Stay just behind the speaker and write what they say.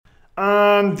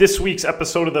On this week's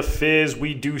episode of The Fizz,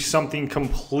 we do something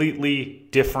completely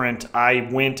different. I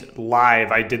went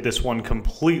live. I did this one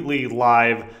completely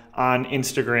live on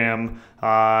Instagram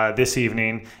this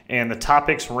evening, and the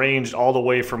topics ranged all the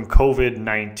way from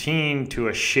COVID-19 to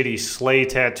a shitty Slay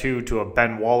tattoo to a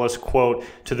Ben Wallace quote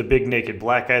to the big naked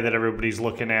black guy that everybody's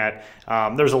looking at.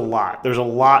 There's a lot. There's a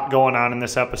lot going on in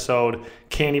this episode.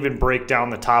 Can't even break down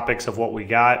the topics of what we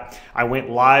got. I went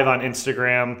live on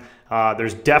Instagram.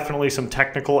 There's definitely some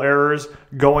technical errors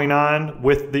going on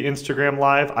with the Instagram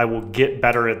Live. I will get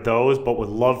better at those, but would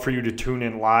love for you to tune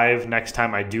in live next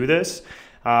time I do this.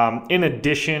 In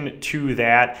addition to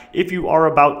that, if you are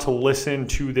about to listen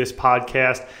to this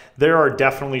podcast, there are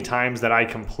definitely times that I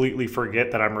completely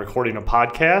forget that I'm recording a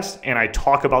podcast, and I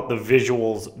talk about the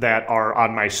visuals that are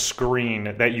on my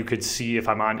screen that you could see if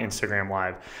I'm on Instagram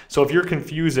Live. So if you're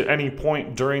confused at any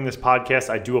point during this podcast,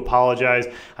 I do apologize.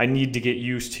 I need to get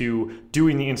used to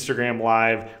doing the Instagram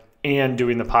Live and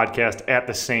doing the podcast at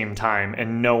the same time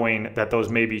and knowing that those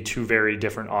may be two very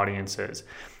different audiences.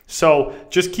 So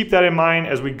just keep that in mind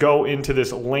as we go into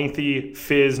this lengthy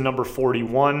Fizz number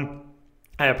 41.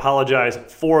 I apologize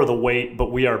for the wait,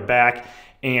 but we are back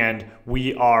and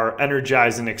we are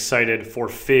energized and excited for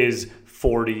Fizz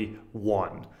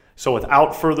 41. So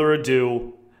without further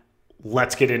ado,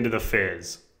 let's get into the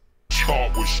Fizz.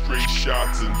 Start with straight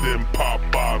shots and then pop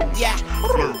bottles. Yeah.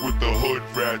 Flirt with the hood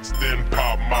rats, then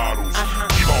pop models.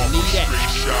 Start with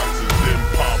straight shots and then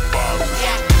pop bottles.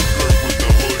 Yeah. Flirt with the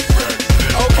hood rats,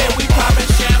 then okay, we poppin'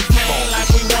 champagne like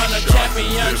we won a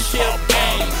championship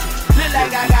game. Look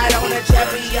like I got on a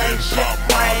championship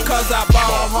ring. Cause I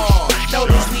ball hard.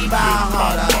 Notice me ball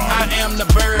harder. I am the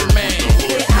Birdman.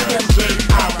 I am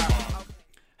J.R.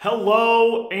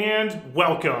 Hello and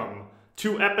welcome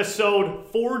to episode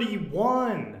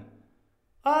 41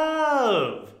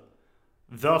 of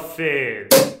The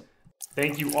Fizz.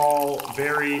 Thank you all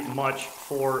very much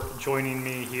for joining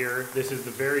me here. This is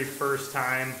the very first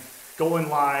time going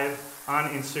live on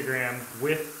Instagram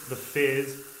with The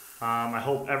Fizz. I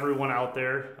hope everyone out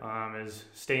there is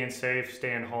staying safe,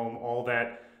 staying home, all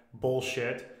that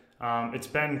bullshit. It's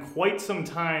been quite some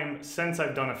time since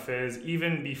I've done a Fizz,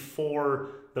 even before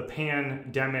the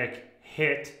pandemic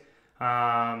hit.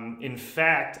 In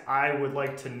fact, I would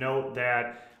like to note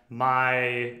that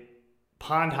my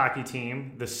pond hockey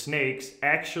team, the Snakes,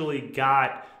 actually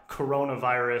got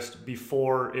coronavirus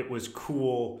before it was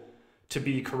cool to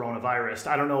be coronavirus.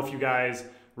 I don't know if you guys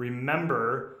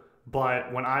remember,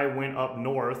 but when I went up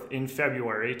north in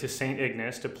February to St.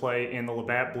 Ignace to play in the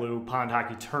Labatt Blue pond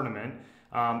hockey tournament,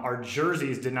 our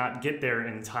jerseys did not get there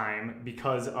in time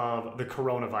because of the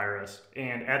coronavirus.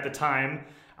 And at the time,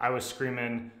 I was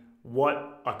screaming,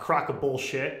 "What a crock of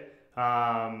bullshit.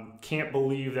 Can't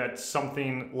believe that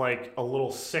something like a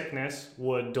little sickness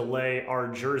would delay our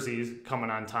jerseys coming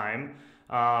on time."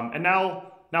 And now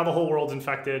the whole world's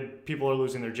infected. People are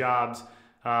losing their jobs.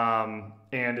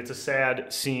 And it's a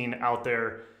sad scene out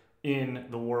there in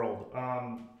the world.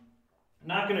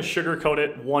 Not going to sugarcoat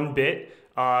it one bit.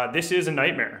 This is a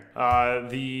nightmare.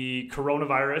 The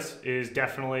coronavirus is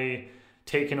definitely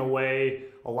taking away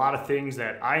a lot of things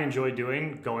that I enjoy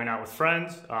doing, going out with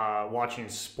friends, watching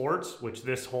sports, which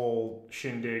this whole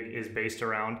shindig is based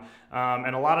around,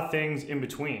 and a lot of things in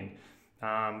between.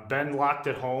 Been locked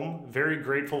at home, very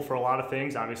grateful for a lot of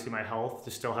things, obviously my health,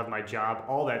 to still have my job,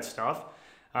 all that stuff.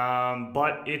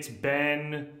 But it's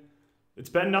been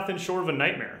nothing short of a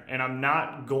nightmare, and I'm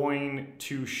not going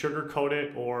to sugarcoat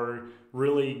it or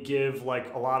really give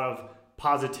like a lot of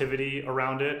positivity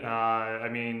around it. I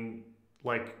mean,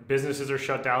 like, businesses are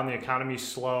shut down, the economy's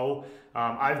slow.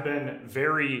 I've been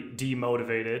very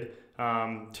demotivated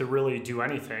to really do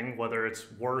anything, whether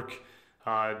it's work,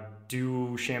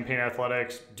 do Champaign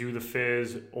Athletics, do the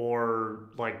Fizz, or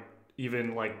like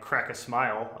even like crack a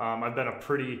smile. I've been a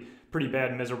pretty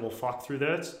bad, miserable fuck through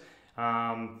this.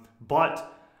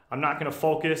 But I'm not going to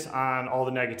focus on all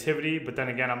the negativity, but then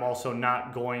again, I'm also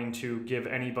not going to give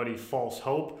anybody false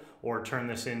hope or turn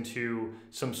this into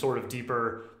some sort of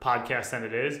deeper podcast than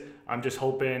it is. I'm just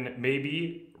hoping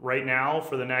maybe right now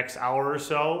for the next hour or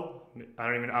so, I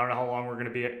don't know how long we're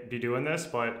going to be doing this,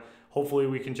 but hopefully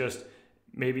we can just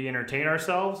maybe entertain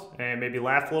ourselves and maybe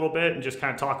laugh a little bit and just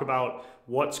kind of talk about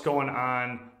what's going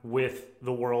on with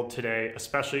the world today,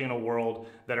 especially in a world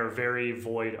that are very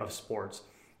void of sports.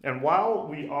 And while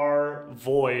we are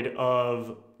void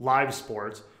of live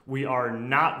sports, we are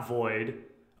not void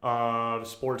of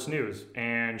sports news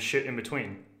and shit in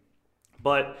between.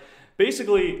 But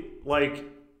basically, like,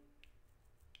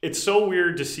 it's so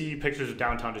weird to see pictures of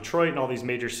downtown Detroit and all these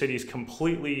major cities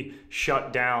completely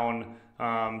shut down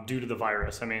due to the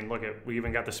virus. I mean, we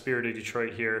even got the Spirit of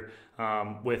Detroit here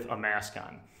with a mask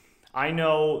on. I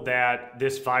know that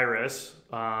this virus,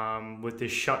 with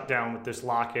this shutdown, with this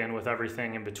lock-in, with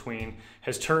everything in between,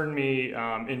 has turned me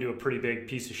into a pretty big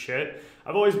piece of shit.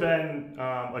 I've always been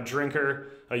a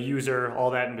drinker, a user,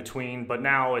 all that in between, but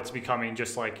now it's becoming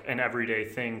just like an everyday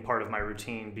thing, part of my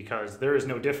routine, because there is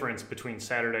no difference between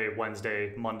Saturday,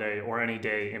 Wednesday, Monday, or any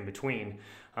day in between.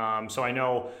 So I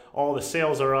know all the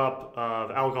sales are up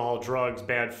of alcohol, drugs,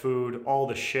 bad food, all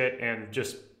the shit, and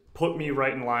just put me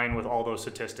right in line with all those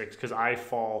statistics because I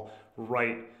fall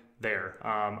right there.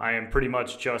 I am pretty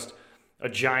much just a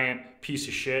giant piece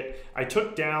of shit. I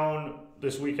took down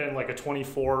this weekend like a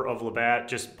 24 of Labatt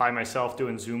just by myself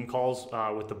doing Zoom calls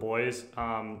with the boys.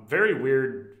 Very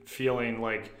weird feeling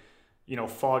like,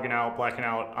 fogging out, blacking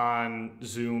out on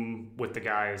Zoom with the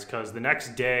guys because the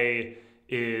next day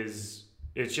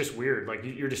it's just weird. Like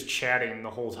you're just chatting the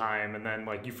whole time and then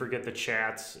like you forget the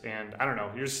chats and I don't know,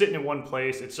 you're just sitting in one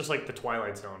place. It's just like the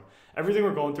Twilight Zone. Everything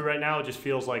we're going through right now just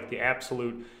feels like the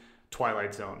absolute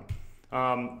Twilight Zone.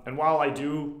 And while I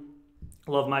do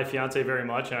love my fiance very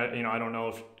much, and I don't know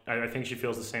if, I think she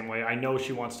feels the same way. I know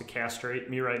she wants to castrate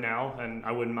me right now and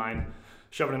I wouldn't mind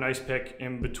shoving an ice pick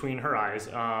in between her eyes.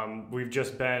 We've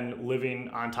just been living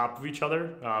on top of each other,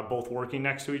 both working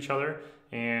next to each other.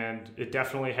 And it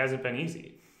definitely hasn't been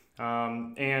easy.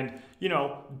 And,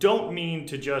 don't mean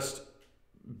to just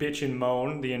bitch and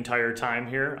moan the entire time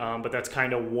here, but that's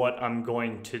kind of what I'm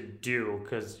going to do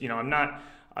because,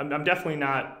 I'm definitely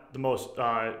not the most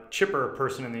chipper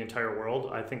person in the entire world.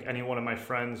 I think any one of my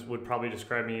friends would probably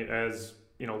describe me as,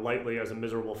 lightly as a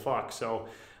miserable fuck. So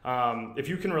if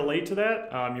you can relate to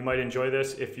that, you might enjoy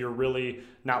this. If you're really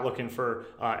not looking for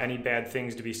any bad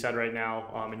things to be said right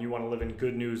now and you want to live in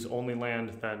good news only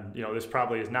land, then this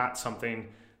probably is not something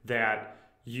that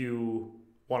you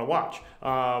want to watch.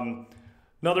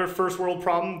 Another first world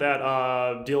problem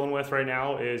that dealing with right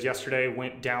now is yesterday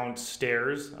went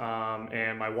downstairs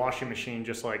and my washing machine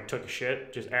just like took a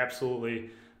shit, just absolutely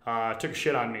took a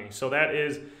shit on me. So that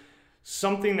is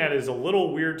something that is a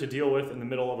little weird to deal with in the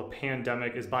middle of a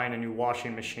pandemic is buying a new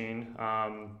washing machine.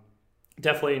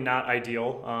 Definitely not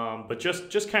ideal, but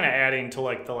just kind of adding to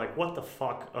like the what the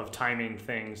fuck of timing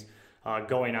things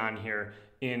going on here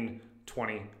in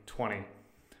 2020.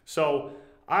 So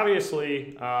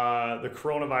obviously, the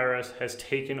coronavirus has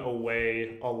taken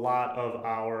away a lot of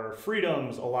our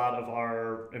freedoms, a lot of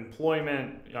our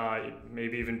employment,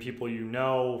 maybe even people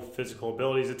physical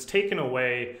abilities. It's taken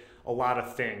away a lot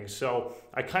of things. So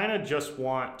I kind of just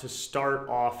want to start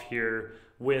off here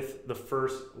with the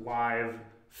first live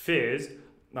fizz,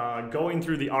 going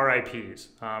through the RIPs.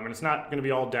 And it's not going to be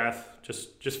all death,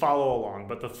 just follow along.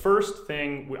 But the first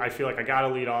thing I feel like I got to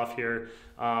lead off here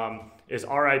is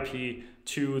RIP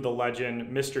to the legend,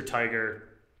 Mr. Tiger,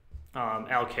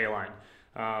 Al Kaline.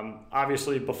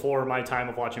 Obviously before my time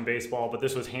of watching baseball, but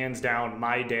this was hands down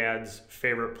my dad's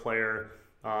favorite player.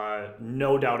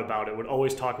 No doubt about it. Would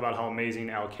always talk about how amazing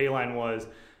Al Kaline was.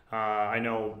 I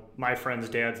know my friends'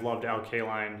 dads loved Al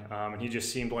Kaline, and he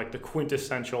just seemed like the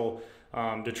quintessential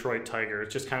Detroit Tiger.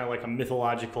 It's just kind of like a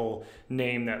mythological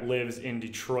name that lives in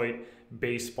Detroit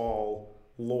baseball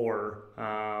lore,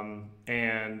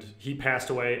 and he passed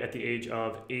away at the age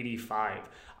of 85.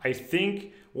 I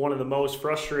think one of the most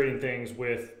frustrating things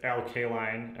with Al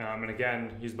Kaline, and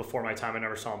again, he's before my time, I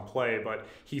never saw him play, but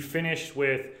he finished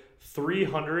with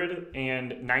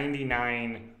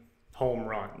 399 home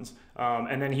runs.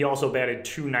 And then he also batted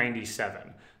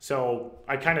 297. So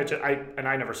I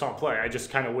never saw him play. I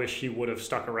just kind of wish he would have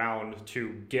stuck around to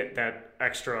get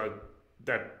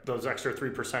those extra 3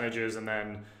 percentages and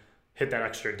then hit that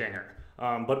extra dinger.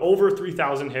 But over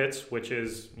 3,000 hits, which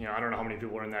is, I don't know how many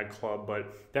people are in that club, but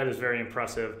that is very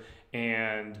impressive.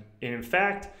 And in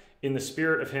fact, in the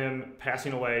spirit of him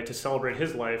passing away to celebrate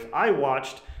his life, I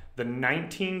watched the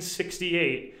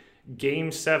 1968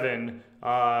 Game 7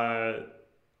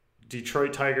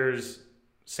 Detroit Tigers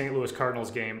St. Louis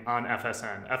Cardinals game on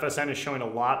FSN. FSN is showing a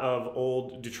lot of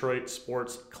old Detroit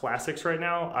sports classics right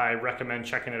now. I recommend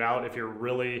checking it out if you're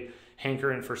really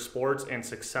hankering for sports and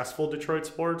successful Detroit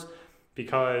sports,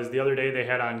 because the other day they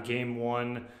had on Game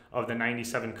 1 of the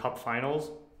 97 Cup Finals,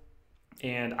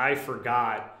 and I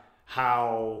forgot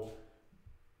how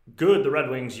good the Red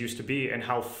Wings used to be and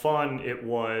how fun it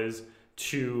was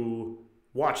to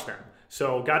watch them.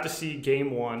 So got to see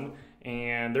Game 1,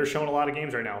 and they're showing a lot of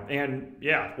games right now. And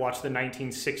yeah, watch the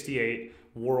 1968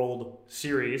 World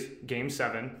Series, Game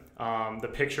 7. The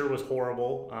picture was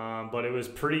horrible, but it was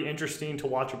pretty interesting to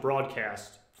watch a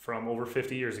broadcast from over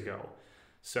 50 years ago.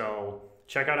 So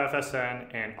check out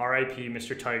FSN and RIP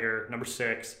Mr. Tiger, number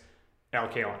 6.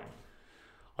 Kaline.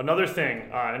 Another thing,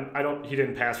 and he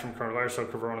didn't pass from coronavirus, so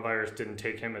coronavirus didn't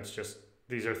take him. It's just,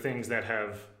 these are things that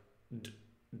have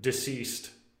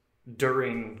deceased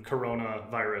during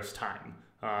coronavirus time.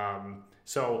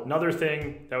 So another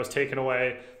thing that was taken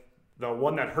away, the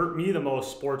one that hurt me the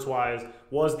most sports-wise,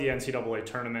 was the NCAA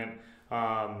tournament.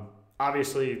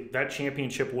 Obviously, that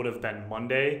championship would have been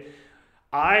Monday.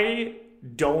 I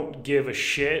don't give a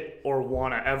shit or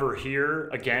want to ever hear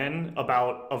again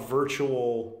about a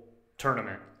virtual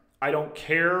tournament. I don't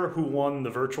care who won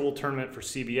the virtual tournament for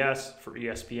CBS, for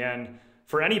ESPN,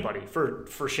 for anybody, for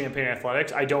Champaign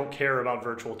Athletics. I don't care about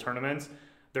virtual tournaments.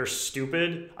 They're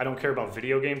stupid. I don't care about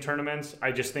video game tournaments.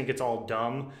 I just think it's all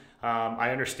dumb.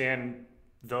 I understand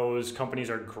those companies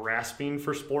are grasping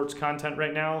for sports content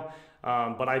right now,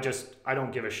 but I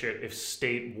don't give a shit if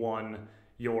state won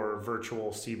your virtual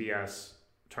CBS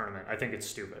tournament. I think it's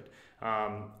stupid.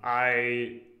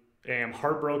 I am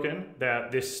heartbroken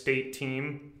that this state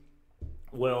team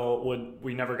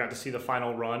we never got to see the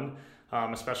final run,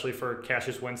 especially for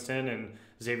Cassius Winston and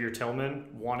Xavier Tillman.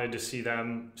 Wanted to see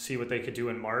what they could do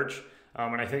in March.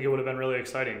 And I think it would have been really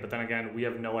exciting. But then again, we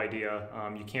have no idea.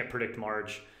 You can't predict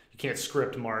March. You can't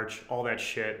script March, all that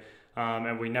shit.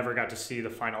 And we never got to see the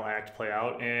final act play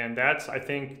out. And that's, I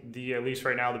think, at least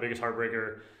right now, the biggest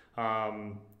heartbreaker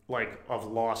of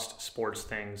lost sports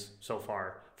things so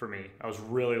far for me. I was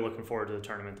really looking forward to the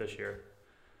tournament this year,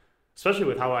 especially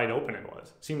with how wide open it was.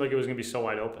 It seemed like it was going to be so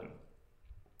wide open.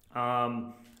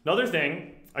 Another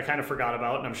thing I kind of forgot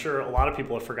about, and I'm sure a lot of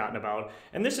people have forgotten about,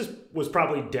 and this was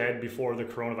probably dead before the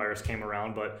coronavirus came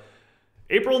around, but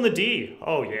April in the D.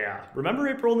 Oh, yeah. Remember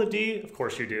April in the D? Of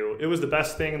course you do. It was the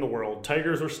best thing in the world.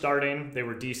 Tigers were starting. They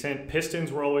were decent.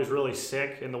 Pistons were always really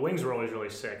sick, and the Wings were always really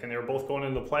sick, and they were both going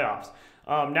into the playoffs.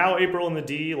 Now April in the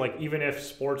D, even if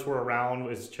sports were around,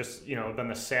 it's just, been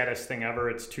the saddest thing ever.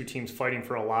 It's two teams fighting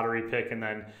for a lottery pick and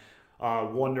then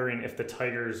wondering if the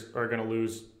Tigers are going to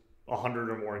lose 100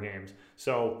 or more games.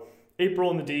 So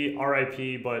April in the D,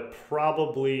 RIP, but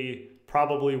probably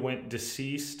went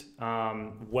deceased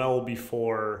well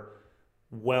before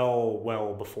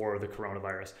the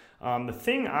coronavirus. The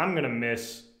thing I'm going to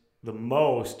miss the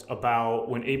most about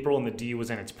when April in the D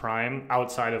was in its prime,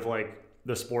 outside of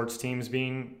the sports teams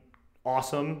being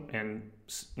awesome and,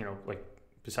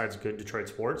 besides good Detroit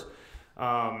sports,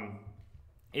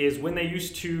 is when they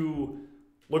used to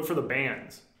look for the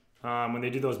bands. When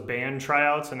they do those band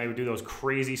tryouts and they would do those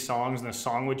crazy songs and the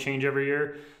song would change every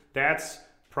year. That's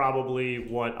probably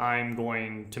what I'm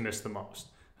going to miss the most.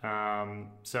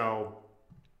 So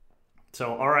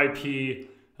RIP,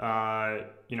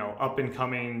 up and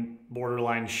coming,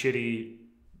 borderline shitty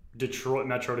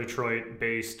Metro Detroit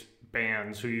based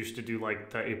bands who used to do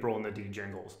the April and the D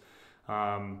jingles.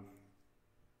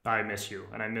 I miss you,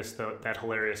 and I miss that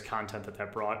hilarious content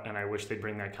that brought, and I wish they'd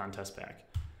bring that contest back.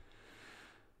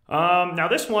 Now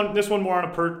this one more on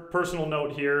a personal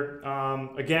note here.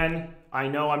 Again, I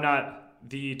know I'm not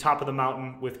the top of the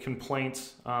mountain with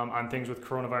complaints on things with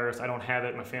coronavirus. I don't have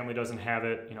it. My family doesn't have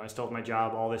it. I still have my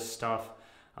job, all this stuff.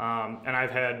 And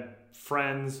I've had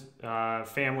friends,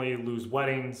 family lose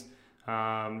weddings.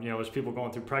 There's people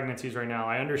going through pregnancies right now.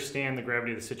 I understand the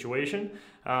gravity of the situation,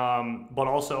 but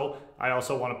I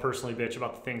also want to personally bitch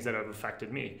about the things that have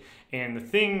affected me. And the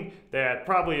thing that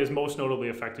probably has most notably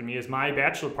affected me is my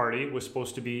bachelor party was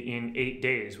supposed to be in 8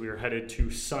 days. We were headed to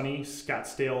sunny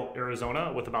Scottsdale,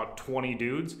 Arizona with about 20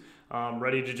 dudes,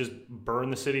 ready to just burn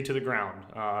the city to the ground,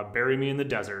 bury me in the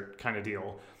desert kind of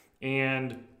deal.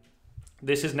 And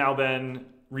this has now been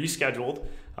rescheduled,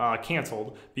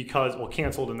 canceled and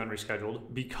then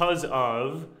rescheduled because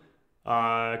of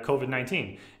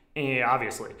COVID-19,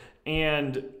 obviously.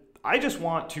 And I just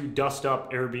want to dust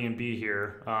up Airbnb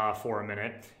here for a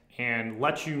minute and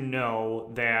let you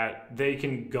know that they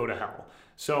can go to hell.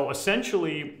 So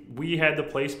essentially, we had the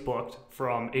place booked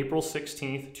from April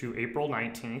 16th to April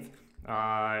 19th,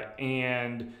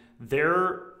 and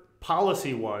their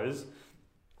policy was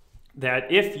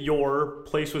that if your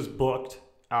place was booked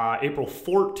April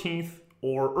 14th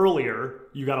or earlier,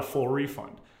 you got a full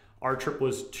refund. Our trip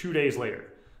was 2 days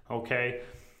later, okay?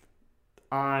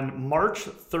 On March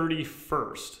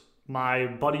 31st, my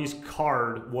buddy's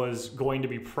card was going to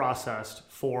be processed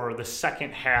for the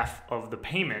second half of the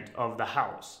payment of the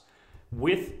house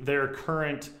with their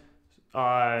current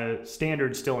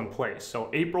standards still in place. So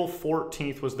April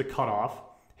 14th was the cutoff.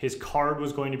 His card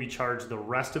was going to be charged the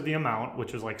rest of the amount,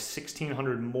 which was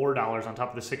 $1,600 more on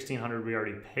top of the $1,600 we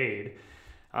already paid.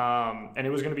 And it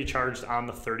was going to be charged on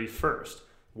the 31st.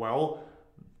 Well,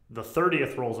 the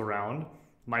 30th rolls around.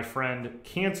 My friend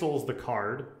cancels the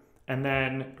card, and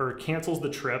then, or cancels the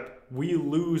trip. We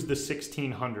lose the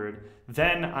 $1,600.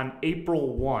 Then on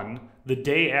April 1, the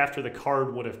day after the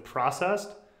card would have processed,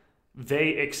 they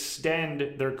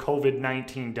extend their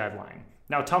COVID-19 deadline.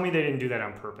 Now tell me they didn't do that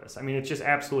on purpose. I mean, it's just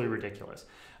absolutely ridiculous.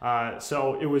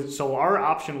 So our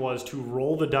option was to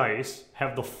roll the dice,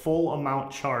 have the full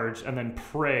amount charged, and then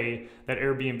pray that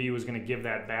Airbnb was going to give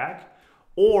that back,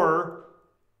 or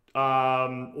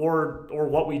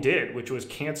what we did, which was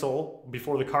cancel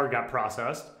before the card got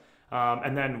processed,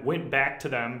 and then went back to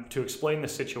them to explain the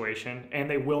situation, and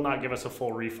they will not give us a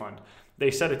full refund.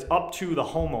 They said it's up to the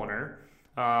homeowner.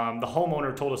 The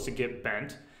homeowner told us to get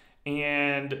bent,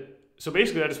 and so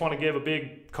basically I just want to give a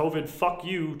big COVID fuck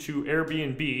you to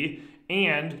Airbnb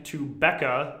and to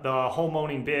Becca, the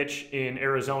homeowning bitch in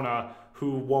Arizona,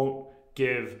 who won't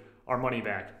give our money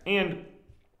back. And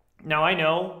now I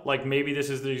know, like, maybe this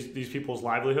is these people's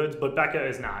livelihoods, but Becca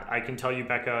is not. I can tell you,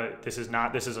 Becca, this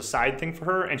is a side thing for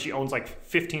her, and she owns like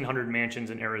 1,500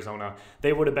 mansions in Arizona.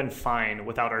 They would have been fine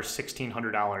without our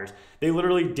 $1,600. They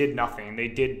literally did nothing. They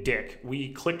did dick.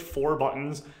 We clicked 4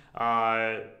 buttons,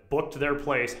 booked their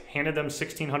place, handed them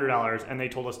 $1,600, and they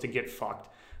told us to get fucked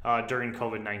during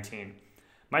COVID-19.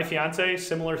 My fiance,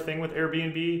 similar thing with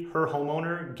Airbnb. Her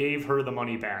homeowner gave her the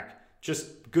money back.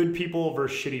 Just good people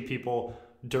versus shitty people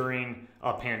during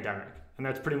a pandemic. And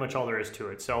that's pretty much all there is to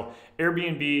it. So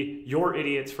Airbnb, you're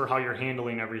idiots for how you're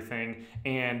handling everything.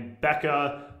 And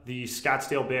Becca, the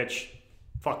Scottsdale bitch,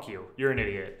 fuck you. You're an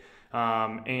idiot.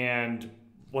 And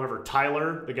whatever,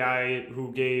 Tyler, the guy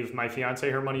who gave my fiance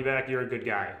her money back, you're a good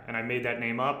guy. And I made that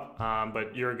name up,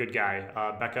 but you're a good guy.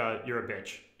 Becca, you're a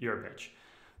bitch. You're a bitch.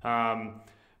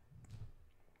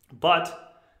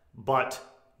 But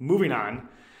moving on,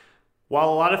 while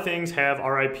a lot of things have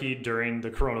RIP'd during the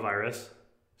coronavirus,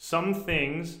 some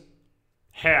things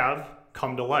have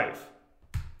come to life.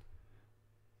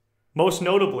 Most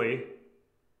notably,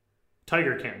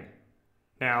 Tiger King.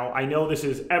 Now, I know this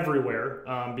is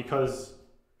everywhere because,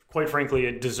 quite frankly,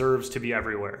 it deserves to be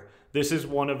everywhere. This is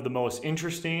one of the most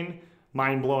interesting,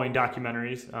 mind-blowing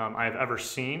documentaries I've ever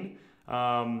seen.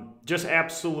 Just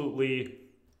absolutely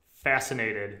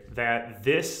fascinated that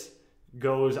this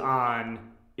goes on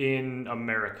in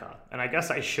America. And I guess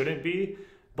I shouldn't be,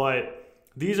 but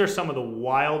these are some of the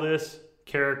wildest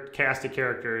cast of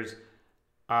characters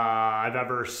I've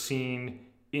ever seen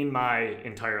in my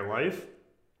entire life.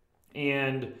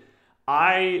 And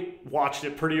I watched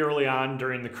it pretty early on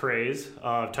during the craze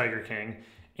of Tiger King,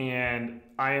 and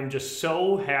I am just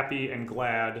so happy and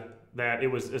glad that it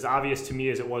was as obvious to me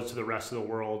as it was to the rest of the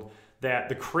world that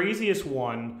the craziest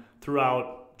one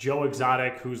throughout Joe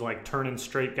Exotic, who's like turning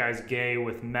straight guys gay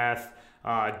with meth,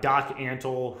 Doc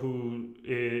Antle, who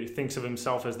thinks of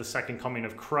himself as the second coming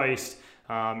of Christ,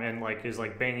 and like is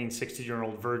like banging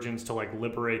 60-year-old virgins to like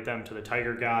liberate them to the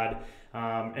tiger god,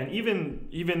 and even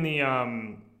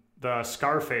the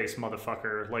Scarface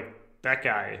motherfucker, like that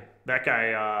guy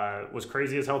was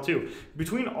crazy as hell too.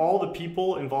 Between all the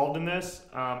people involved in this,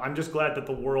 I'm just glad that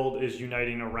the world is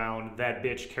uniting around that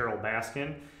bitch Carrol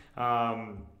Baskin,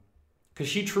 because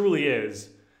she truly is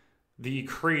the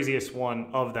craziest one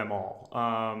of them all.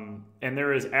 And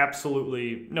there is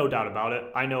absolutely no doubt about it.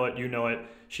 I know it, you know it.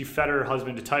 She fed her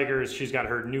husband to tigers. She's got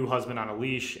her new husband on a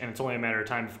leash, and it's only a matter of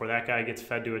time before that guy gets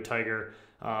fed to a tiger.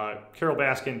 Carrol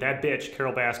Baskin, that bitch,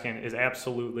 Carrol Baskin, is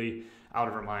absolutely out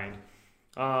of her mind.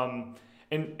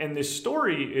 And this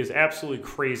story is absolutely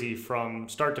crazy from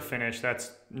start to finish.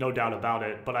 That's no doubt about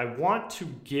it. But I want to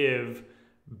give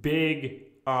big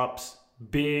ups,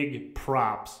 big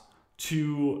props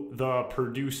to the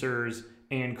producers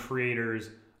and creators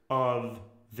of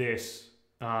this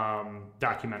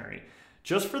documentary.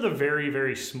 Just for the very,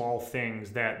 very small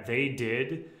things that they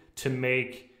did to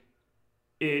make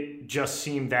it just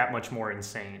seem that much more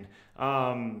insane.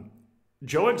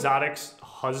 Joe Exotic's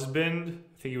husband,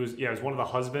 I think he was one of the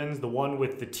husbands, the one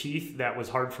with the teeth that was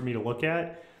hard for me to look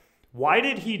at. Why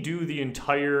did he do the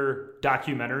entire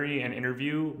documentary and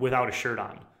interview without a shirt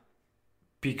on?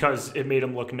 Because it made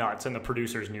him look nuts, and the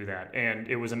producers knew that, and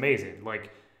it was amazing.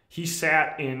 Like, he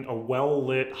sat in a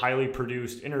well-lit, highly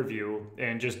produced interview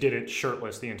and just did it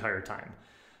shirtless the entire time.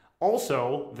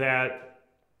 Also, that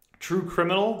true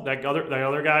criminal, that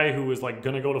other guy who was like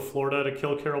gonna go to Florida to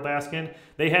kill Carrol Baskin,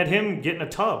 they had him get in a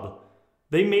tub.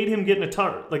 They made him get in a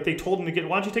tub. Like, they told him to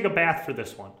why don't you take a bath for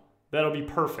this one? That'll be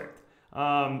perfect.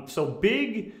 So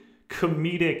big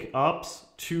comedic ups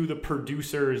to the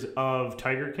producers of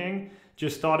Tiger King.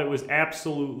 Just thought it was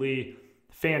absolutely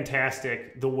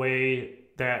fantastic the way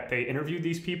that they interviewed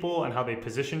these people and how they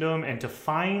positioned them, and to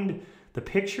find the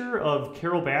picture of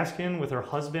Carrol Baskin with her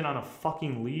husband on a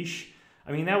fucking leash.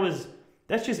 I mean, that was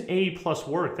that's just A+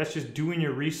 work. That's just doing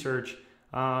your research.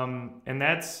 And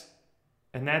that's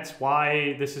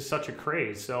why this is such a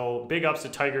craze. So big ups to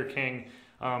Tiger King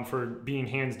for being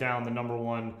hands down the number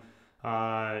one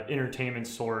entertainment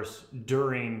source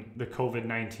during the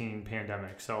COVID-19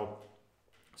 pandemic. So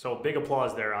big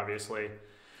applause there, obviously.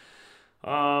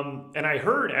 And I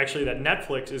heard actually that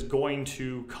Netflix is going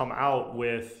to come out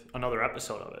with another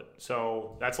episode of it.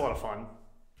 So that's a lot of fun.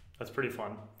 That's pretty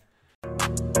fun.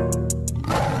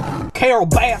 Carrol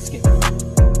Baskin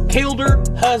killed her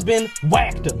husband,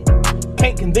 whacked him.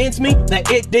 Can't convince me that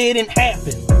it didn't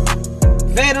happen.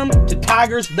 Fed them to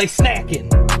tigers, they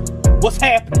snacking. What's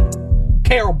happening?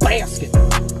 Carrol Baskin.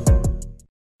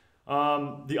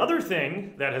 The other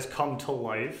thing that has come to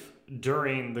life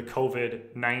during the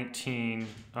COVID-19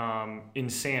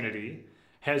 insanity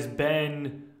has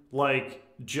been like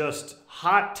just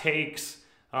hot takes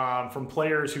from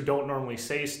players who don't normally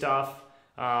say stuff.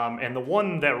 And the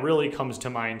one that really comes to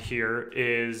mind here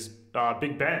is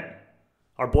Big Ben,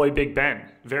 our boy Big Ben.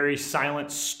 Very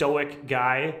silent, stoic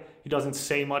guy. He doesn't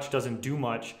say much, doesn't do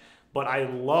much. But I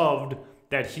loved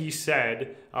that he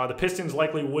said the Pistons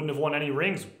likely wouldn't have won any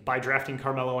rings by drafting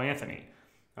Carmelo Anthony.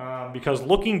 Because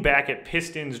looking back at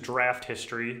Pistons draft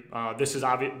history, this is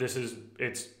obvious.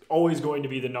 It's always going to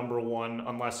be the number one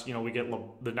unless we get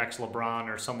the next LeBron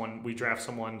or we draft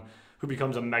someone who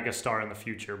becomes a megastar in the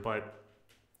future. But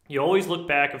you always look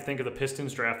back and think of the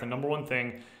Pistons draft. The number one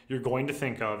thing you're going to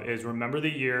think of is remember the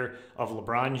year of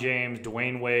LeBron James,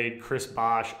 Dwayne Wade, Chris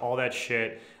Bosh, all that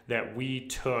shit that we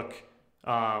took,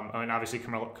 and obviously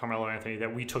Carmelo Anthony,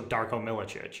 that we took Darko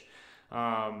Milicic.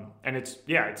 And it's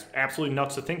absolutely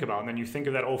nuts to think about. And then you think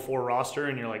of that 04 roster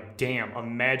and you're like, damn,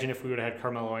 imagine if we would have had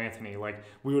Carmelo Anthony. Like,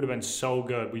 we would have been so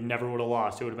good. We never would have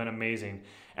lost. It would have been amazing.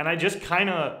 And I just kind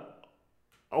of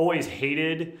always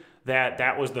hated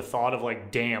that was the thought of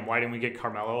like, damn, why didn't we get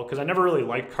Carmelo? Because I never really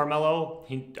liked Carmelo.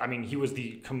 He was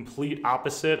the complete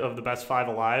opposite of the best five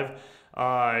alive.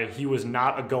 He was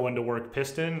not a go-into-work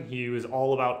Piston. He was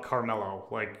all about Carmelo.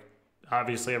 Like,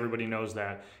 obviously everybody knows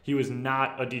that. He was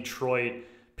not a Detroit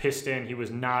Piston. He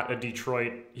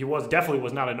definitely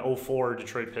was not an 04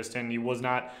 Detroit Piston. He was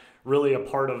not really a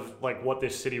part of like what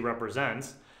this city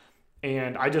represents.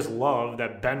 And I just love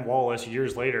that Ben Wallace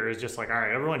years later is just like, all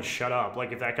right, everyone shut up.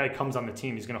 Like, if that guy comes on the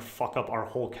team, he's going to fuck up our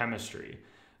whole chemistry.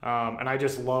 And I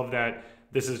just love that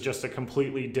this is just a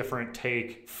completely different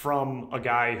take from a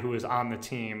guy who is on the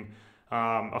team,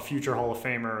 a future Hall of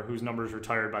Famer whose number's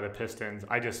retired by the Pistons.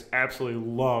 I just absolutely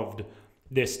loved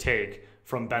this take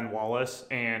from Ben Wallace,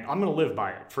 and I'm going to live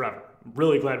by it forever.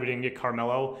 Really glad we didn't get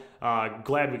Carmelo.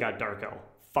 Glad we got Darko.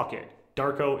 Fuck it.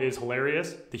 Darko is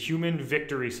hilarious. The Human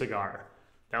Victory Cigar.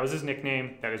 That was his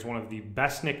nickname. That is one of the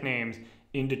best nicknames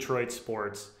in Detroit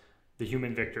sports. The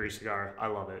Human Victory Cigar. I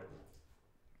love it.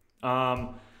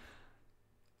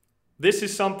 This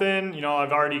is something,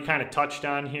 I've already kind of touched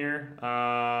on here.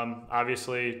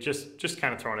 Obviously, just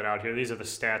kind of throwing it out here. These are the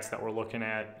stats that we're looking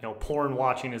at. Porn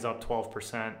watching is up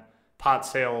 12%. Pot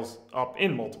sales up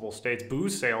in multiple states.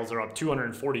 Booze sales are up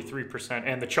 243%.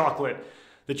 And the chocolate,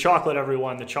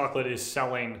 everyone, the chocolate is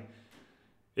selling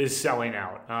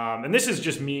out. And this is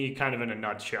just me kind of in a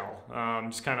nutshell.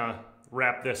 Just kind of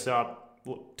wrap this up,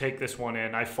 take this one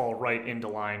in. I fall right into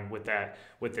line with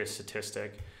this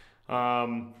statistic.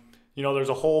 There's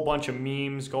a whole bunch of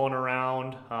memes going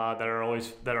around that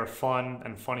are fun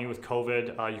and funny with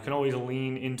COVID. You can always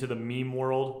lean into the meme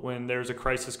world when there's a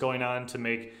crisis going on to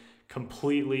make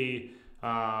complete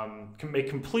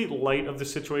light of the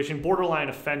situation, borderline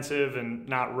offensive and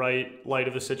not light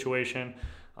of the situation.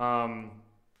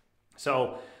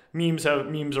 So memes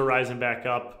are rising back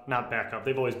up, not back up.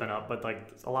 They've always been up, but like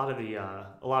a lot of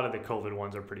the COVID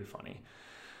ones are pretty funny.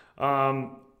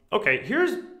 Okay,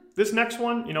 here's this next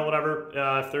one. Whatever.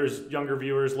 If there's younger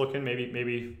viewers looking,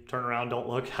 maybe turn around, don't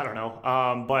look. I don't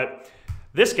know. But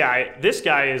this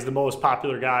guy is the most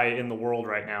popular guy in the world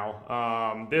right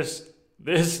now. This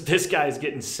guy is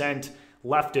getting sent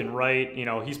left and right.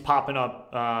 He's popping up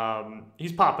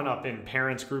in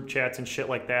parents group chats and shit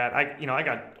like that. I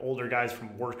got older guys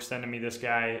from work sending me this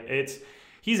guy.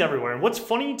 He's everywhere. And what's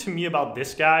funny to me about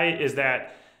this guy is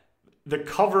that the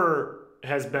cover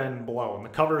has been blown. The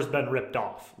cover's been ripped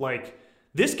off. Like,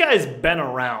 this guy's been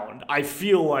around, I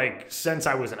feel like, since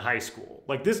I was in high school.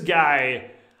 Like, this guy,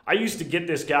 I used to get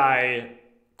this guy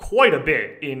quite a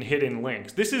bit in hidden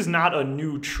links. This is not a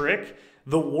new trick.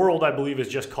 The world, I believe, is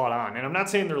just caught on. And I'm not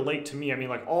saying they're late to me. I mean,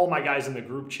 like, all my guys in the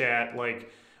group chat,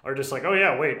 like, are just like, oh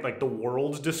yeah, wait, like, the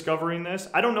world's discovering this.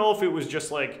 I don't know if it was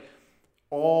just like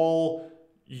all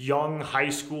young high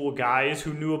school guys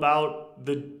who knew about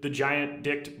the giant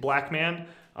dicked black man.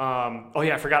 Oh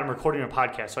yeah, I forgot I'm recording a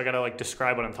podcast, so I gotta like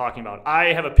describe what I'm talking about.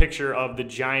 I have a picture of the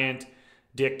giant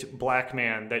dicked black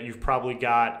man that you've probably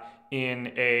got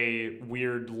in a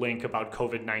weird link about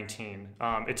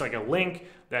COVID-19. It's like a link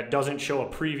that doesn't show a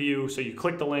preview, so you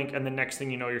click the link, and the next thing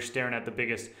you know, you're staring at the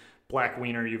biggest black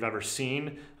wiener you've ever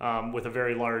seen, with a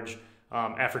very large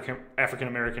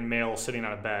African-American male sitting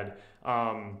on a bed.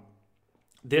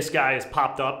 This guy has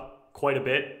popped up quite a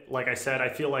bit. Like I said, I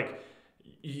feel like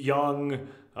young,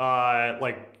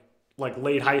 like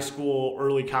late high school,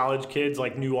 early college kids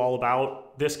like knew all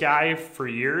about this guy for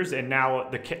years, and now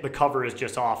the cover is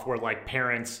just off where like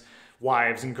parents,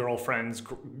 wives, and girlfriends,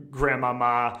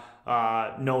 grandmama,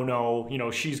 no, you know,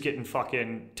 she's getting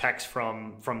fucking texts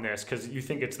from this because you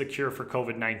think it's the cure for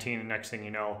COVID-19, and next thing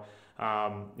you know,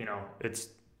 it's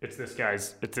this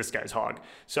guy's hog.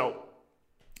 So.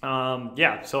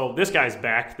 So this guy's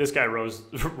back. This guy rose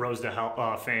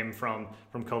to fame from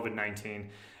COVID-19,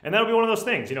 and that'll be one of those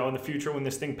things, you know, in the future when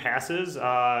this thing passes.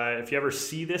 If you ever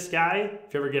see this guy,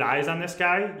 if you ever get eyes on this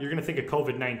guy, you're gonna think of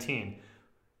COVID-19.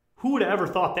 Who would have ever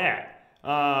thought that?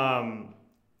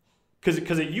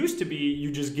 Because it used to be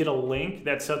you just get a link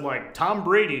that said like Tom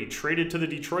Brady traded to the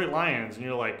Detroit Lions, and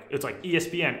you're like, it's like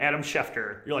ESPN, Adam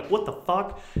Schefter. You're like, what the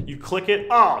fuck? You click it.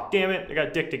 Oh, damn it! I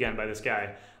got dicked again by this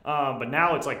guy. But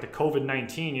now it's like the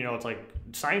COVID-19, you know, it's like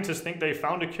scientists think they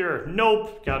found a cure.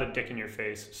 Nope, got a dick in your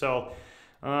face. So,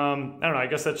 I don't know, I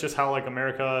guess that's just how like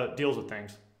America deals with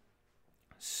things.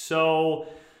 So,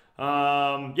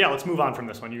 let's move on from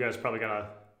this one. You guys probably gotta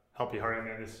help you hard. I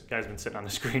mean, this guy's been sitting on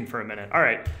the screen for a minute. All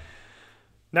right,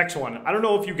 next one. I don't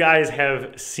know if you guys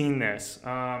have seen this.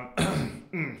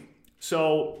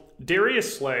 So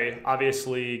Darius Slay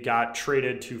obviously got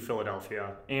traded to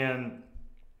Philadelphia, and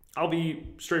I'll be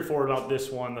straightforward about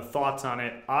this one. The thoughts on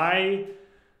it. I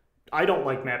don't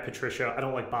like Matt Patricia. I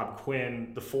don't like Bob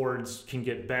Quinn. The Fords can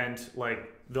get bent.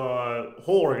 Like the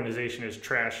whole organization is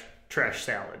trash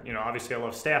salad. You know, obviously I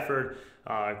love Stafford.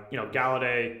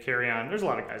 Galladay, Carry-On. There's a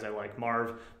lot of guys I like,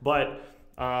 Marv, but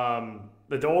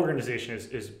the organization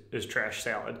is trash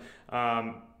salad.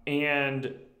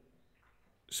 And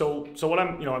so what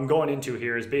I'm going into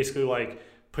here is basically like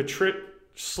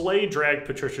Slay dragged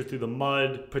Patricia through the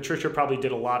mud. Patricia probably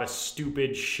did a lot of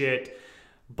stupid shit,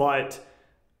 and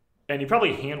he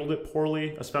probably handled it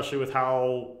poorly, especially with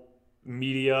how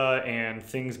media and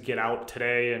things get out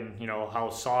today, and you know how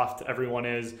soft everyone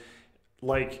is.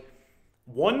 Like,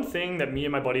 one thing that me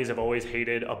and my buddies have always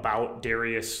hated about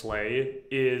Darius Slay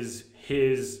is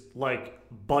his like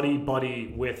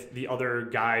buddy with the other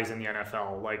guys in the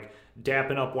NFL, like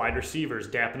dapping up wide receivers,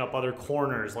 dapping up other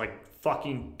corners, like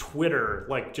fucking Twitter,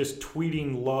 like just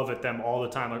tweeting love at them all the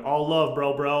time. Like, all love,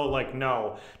 bro. Like,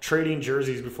 no. Trading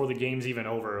jerseys before the game's even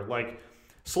over. Like,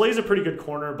 Slay's a pretty good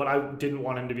corner, but I didn't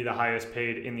want him to be the highest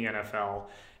paid in the NFL.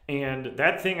 And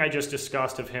that thing I just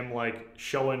discussed of him, like,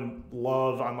 showing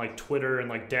love on, like, Twitter and,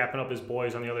 like, dapping up his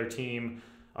boys on the other team,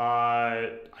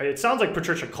 it sounds like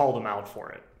Patricia called him out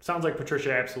for it. Sounds like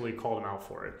Patricia absolutely called him out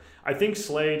for it. I think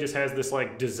Slay just has this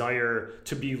like desire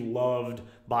to be loved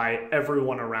by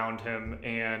everyone around him,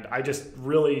 and I just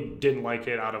really didn't like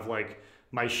it out of like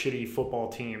my shitty football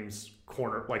team's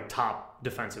corner, like top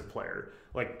defensive player.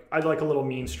 Like, I like a little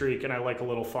mean streak, and I like a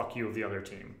little fuck you of the other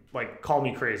team. Like, call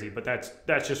me crazy, but that's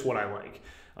just what I like.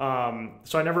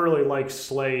 So I never really liked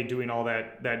Slay doing all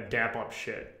that dap up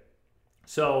shit.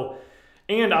 So.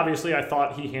 And obviously, I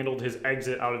thought he handled his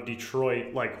exit out of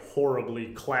Detroit like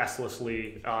horribly,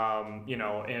 classlessly,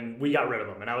 and we got rid of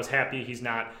him. And I was happy he's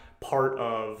not part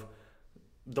of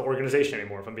the organization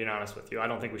anymore, if I'm being honest with you. I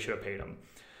don't think we should have paid him.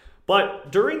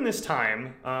 But during this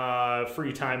time,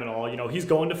 free time and all, you know, he's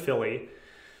going to Philly.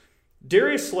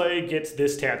 Darius Slay gets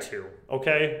this tattoo,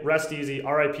 okay? Rest easy,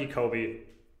 R.I.P. Kobe.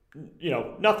 You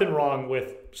know, nothing wrong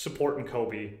with supporting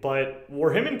Kobe. But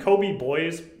were him and Kobe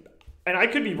boys? And I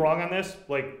could be wrong on this.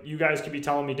 Like, you guys could be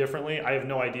telling me differently. I have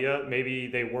no idea. Maybe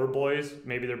they were boys.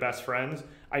 Maybe they're best friends.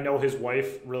 I know his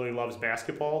wife really loves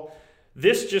basketball.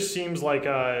 This just seems like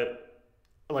an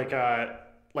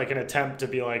attempt to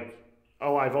be like,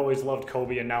 oh, I've always loved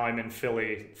Kobe and now I'm in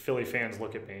Philly. Philly fans,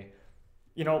 look at me.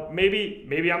 You know,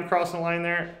 maybe I'm crossing the line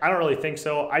there. I don't really think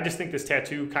so. I just think this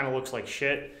tattoo kind of looks like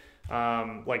shit.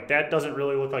 Like, that doesn't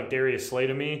really look like Darius Slay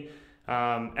to me.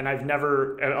 And I've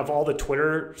never, of all the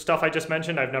Twitter stuff I just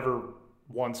mentioned, I've never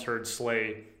once heard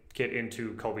Slay get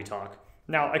into Kobe talk.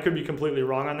 Now, I could be completely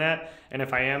wrong on that, and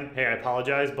if I am, hey, I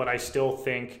apologize, but I still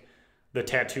think the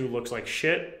tattoo looks like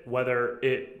shit, whether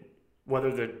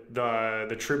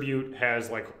the tribute has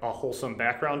like a wholesome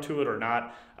background to it or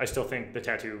not. I still think the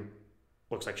tattoo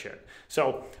looks like shit.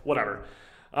 So, whatever.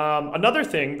 Another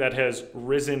thing that has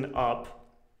risen up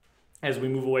as we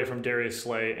move away from Darius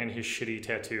Slay and his shitty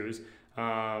tattoos.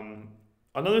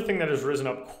 Another thing that has risen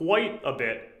up quite a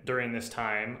bit during this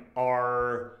time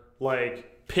are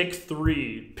like pick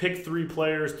three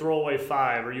players, throw away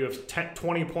 5, or you have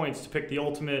 20 points to pick the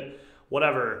ultimate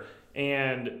whatever.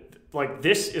 And like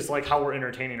this is like how we're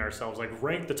entertaining ourselves. Like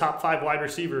rank the top 5 wide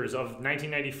receivers of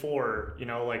 1994. You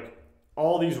know, like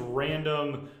all these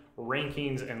random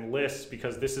rankings and lists,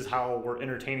 because this is how we're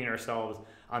entertaining ourselves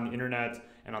on the internet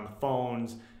and on the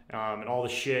phones and all the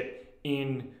shit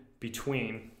in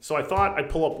between. So I thought I'd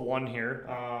pull up one here.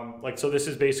 So this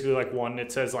is basically like one.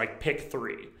 It says like pick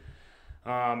 3.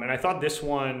 And I thought this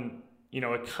one, you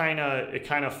know, it kind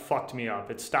of fucked me up.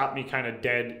 It stopped me kind of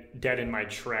dead in my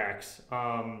tracks.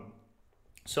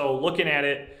 So looking at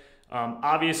it,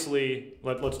 obviously,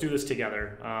 let's do this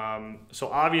together. So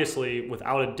obviously,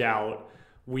 without a doubt,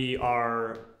 we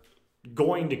are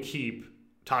going to keep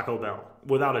Taco Bell,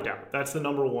 without a doubt. That's the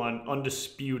number one,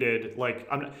 undisputed. Like,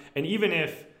 and even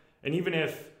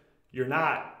if you're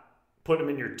not putting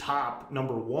them in your top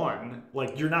number 1,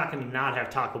 like you're not going to not have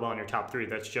Taco Bell in your top 3.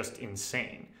 That's just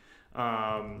insane.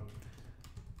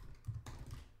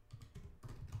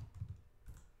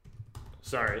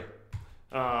 Sorry.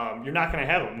 You're not going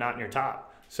to have them not in your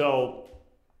top. So,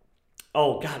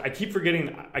 oh God, I keep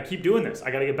doing this.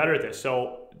 I got to get better at this.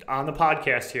 So on the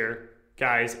podcast here,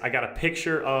 guys, I got a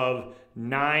picture of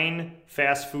 9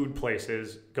 fast food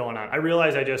places going on. I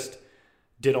realize I just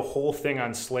did a whole thing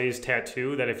on Slay's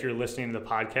tattoo that if you're listening to the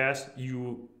podcast,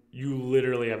 you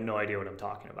literally have no idea what I'm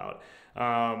talking about.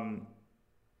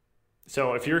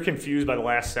 So if you're confused by the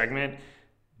last segment,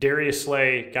 Darius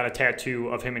Slay got a tattoo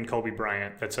of him and Kobe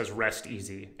Bryant that says rest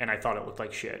easy, and I thought it looked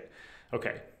like shit.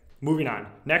 Okay, moving on.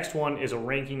 Next one is a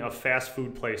ranking of fast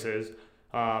food places,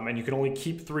 and you can only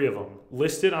keep 3 of them.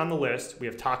 Listed on the list, we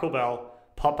have Taco Bell,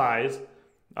 Popeyes,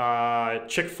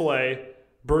 Chick-fil-A,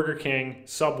 Burger King,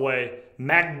 Subway,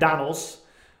 McDonald's,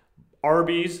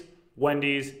 Arby's,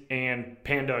 Wendy's, and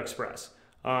Panda Express.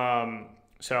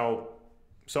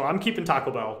 So I'm keeping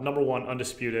Taco Bell, number 1,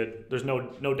 undisputed. There's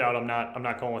no doubt I'm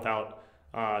not going without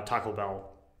Taco Bell.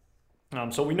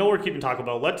 So we know we're keeping Taco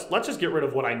Bell. Let's just get rid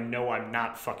of what I know I'm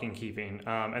not fucking keeping,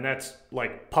 and that's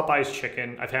like Popeye's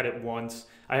chicken. I've had it once.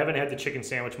 I haven't had the chicken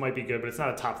sandwich. Might be good, but it's not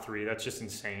a top 3. That's just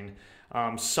insane.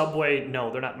 Subway,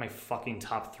 no, they're not my fucking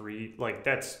top 3. Like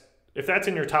if that's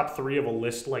in your top 3 of a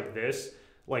list like this,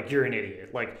 like you're an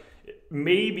idiot. Like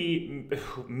maybe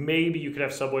you could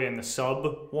have Subway in the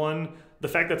sub one. The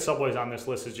fact that Subway's on this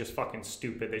list is just fucking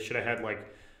stupid. They should have had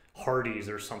like Hardee's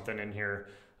or something in here.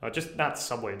 Just not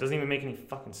Subway. It doesn't even make any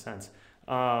fucking sense.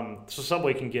 So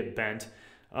Subway can get bent.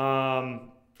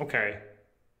 Okay.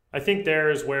 I think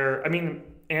there's where, I mean,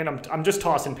 and I'm just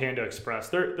tossing Panda Express.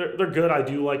 They're good. I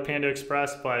do like Panda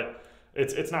Express, but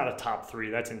it's not a top 3.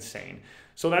 That's insane.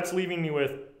 So that's leaving me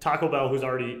with Taco Bell, who's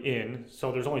already in.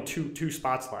 So there's only two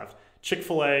spots left.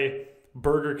 Chick-fil-A,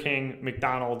 Burger King,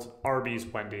 McDonald's, Arby's,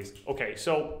 Wendy's. Okay,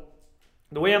 so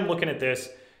the way I'm looking at this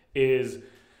is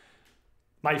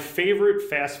my favorite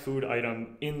fast food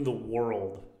item in the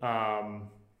world. I'm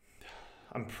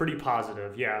pretty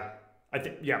positive. Yeah.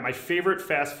 My favorite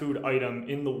fast food item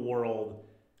in the world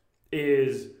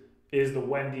is a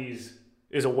Wendy's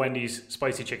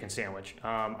spicy chicken sandwich.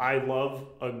 I love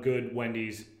a good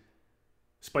Wendy's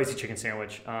spicy chicken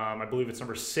sandwich. I believe it's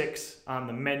number 6 on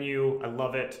the menu. I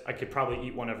love it. I could probably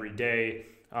eat one every day.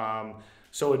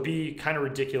 So it'd be kind of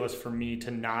ridiculous for me to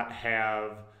not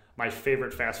have my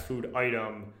favorite fast food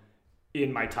item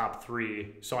in my top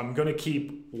 3. So I'm going to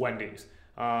keep Wendy's.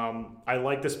 I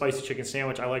like the spicy chicken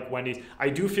sandwich. I like Wendy's. I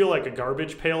do feel like a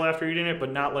garbage pail after eating it,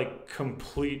 but not like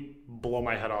complete blow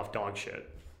my head off dog shit.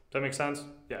 Does that make sense?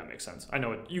 Yeah, it makes sense. I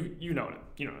know it. You know it.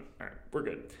 You know it. All right, we're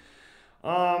good.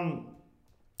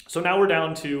 So now we're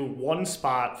down to 1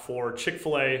 spot for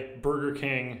Chick-fil-A, Burger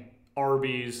King,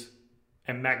 Arby's,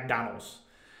 and McDonald's.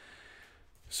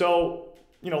 So,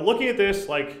 looking at this,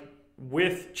 like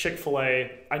with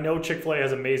Chick-fil-A, I know Chick-fil-A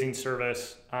has amazing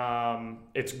service.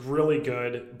 It's really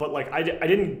good, but like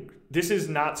this is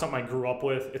not something I grew up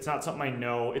with. It's not something I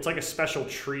know. It's like a special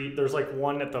treat. There's like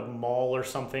one at the mall or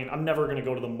something. I'm never going to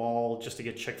go to the mall just to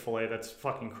get Chick-fil-A. That's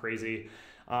fucking crazy.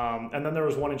 And then there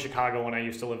was one in Chicago when I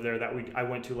used to live there that I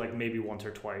went to like maybe once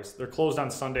or twice. They're closed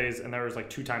on Sundays, and there was like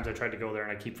 2 times I tried to go there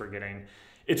and I keep forgetting.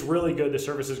 It's really good. The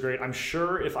service is great. I'm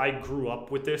sure if I grew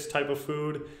up with this type of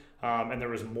food and there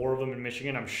was more of them in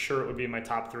Michigan, I'm sure it would be in my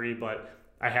top 3, but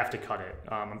I have to cut it.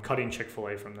 I'm cutting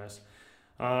Chick-fil-A from this.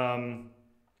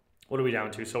 What are we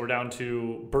down to? So we're down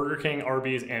to Burger King,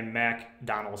 Arby's, and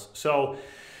McDonald's. So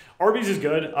Arby's is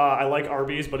good. I like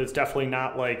Arby's, but it's definitely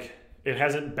not like it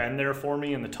hasn't been there for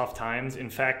me in the tough times. In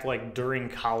fact, like during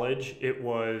college, it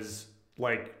was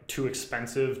like too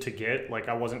expensive to get. Like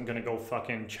I wasn't going to go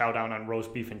fucking chow down on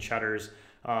roast beef and cheddars,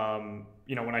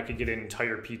 you know, when I could get an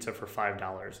entire pizza for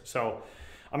 $5. So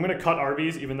I'm going to cut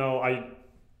Arby's, even though I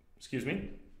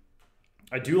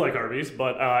do like Arby's,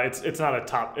 but it's not a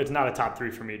top 3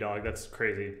 for me, dog. That's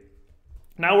crazy.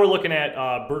 Now we're looking at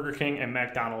Burger King and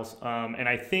McDonald's, and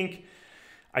I think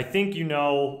you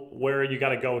know where you got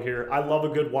to go here. I love a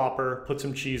good Whopper, put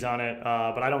some cheese on it,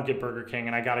 but I don't get Burger King,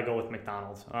 and I got to go with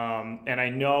McDonald's. And I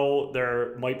know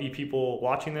there might be people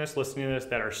watching this, listening to this,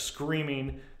 that are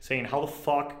screaming, saying, how the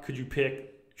fuck could you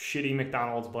pick shitty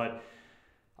McDonald's? But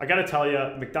I got to tell you,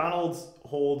 McDonald's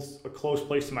holds a close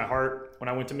place to my heart. When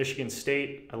I went to Michigan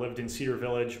State, I lived in Cedar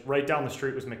Village. Right down the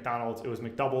street was McDonald's. It was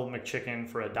McDouble McChicken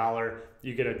for $1.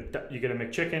 You get a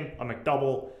McChicken, a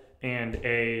McDouble, and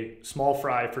a small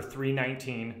fry for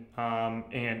 $3.19,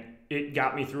 and it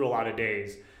got me through a lot of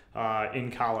days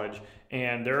in college.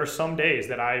 And there are some days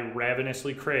that I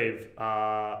ravenously crave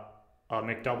a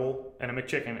McDouble and a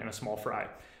McChicken and a small fry,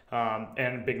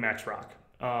 and Big Mac's rock.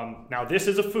 Now this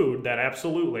is a food that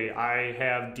absolutely I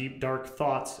have deep dark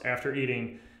thoughts after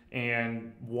eating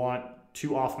and want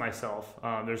to off myself.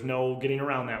 There's no getting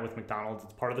around that with McDonald's.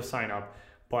 It's part of the sign up,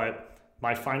 but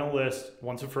my final list,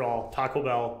 once and for all, Taco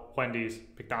Bell, Wendy's,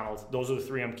 McDonald's. Those are the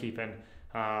 3 I'm keeping.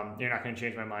 You're not going to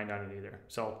change my mind on it either.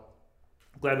 So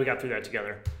glad we got through that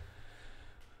together.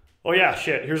 Oh yeah,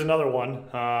 shit. Here's another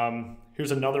one.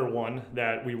 Here's another one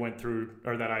that we went through,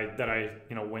 or that I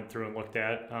went through and looked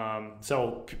at.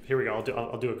 So here we go.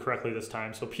 I'll do it correctly this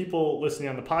time. So people listening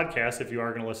on the podcast, if you are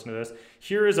going to listen to this,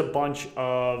 here is a bunch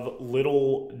of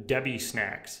Little Debbie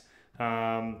snacks.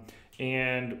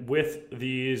 And with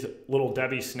these Little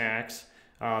Debbie snacks,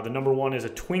 the number 1 is a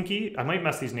Twinkie. I might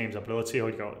mess these names up, but let's see how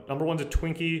we go. Number 1's a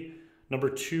Twinkie. Number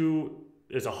 2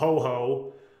 is a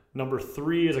Ho-Ho. Number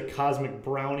 3 is a Cosmic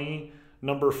Brownie.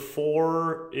 Number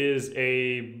 4 is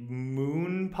a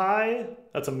Moon Pie.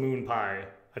 That's a Moon Pie.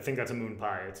 I think that's a Moon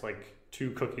Pie. It's like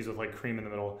 2 cookies with like cream in the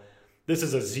middle. This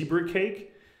is a Zebra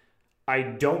Cake. I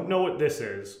don't know what this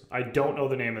is. I don't know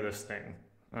the name of this thing.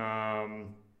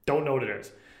 Don't know what it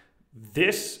is.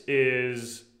 This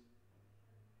is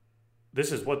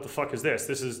what the fuck is this?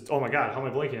 This is, oh my God, how am I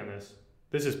blanking on this?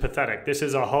 This is pathetic. This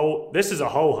is a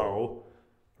Ho-Ho,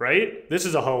 right? This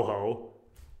is a Ho-Ho.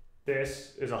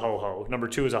 This is a Ho-Ho. Number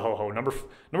 2 is a Ho-Ho.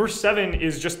 Number 7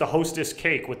 is just the Hostess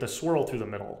cake with the swirl through the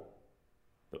middle.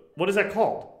 What is that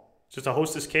called? Just a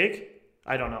Hostess cake?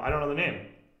 I don't know. I don't know the name.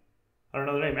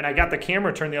 And I got the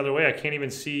camera turned the other way. I can't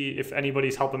even see if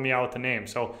anybody's helping me out with the name.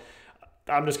 So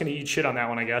I'm just going to eat shit on that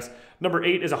one, I guess. Number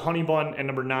 8 is a honey bun, and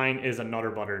number 9 is a Nutter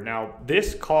Butter. Now,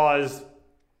 this caused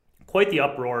quite the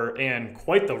uproar and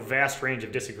quite the vast range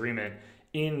of disagreement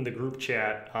in the group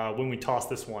chat when we tossed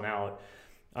this one out.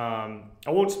 I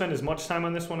won't spend as much time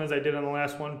on this one as I did on the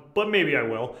last one, but maybe I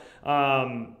will.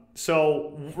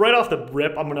 So right off the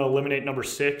rip, I'm going to eliminate number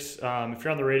 6. If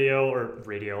you're on the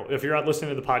radio, if you're not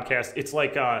listening to the podcast, it's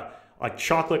like a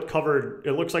chocolate covered,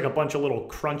 it looks like a bunch of little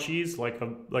crunchies, like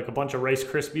a bunch of Rice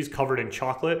Krispies covered in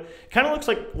chocolate. It kind of looks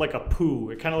like a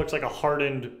poo. It kind of looks like a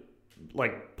hardened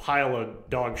like pile of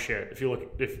dog shit.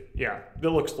 It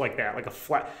looks like that,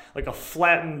 like a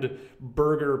flattened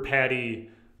burger patty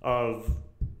of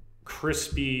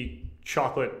crispy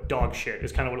chocolate dog shit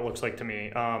is kind of what it looks like to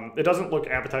me. It doesn't look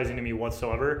appetizing to me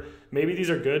whatsoever. Maybe these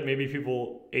are good. Maybe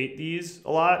people ate these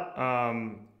a lot.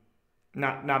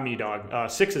 Not me, dog.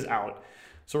 6 is out.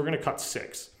 So we're going to cut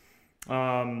 6.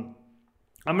 I'm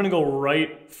going to go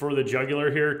right for the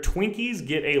jugular here. Twinkies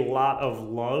get a lot of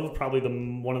love. Probably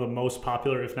one of the most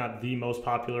popular, if not the most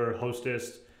popular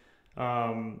Hostess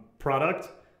product.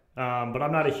 But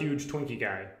I'm not a huge Twinkie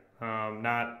guy.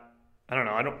 I don't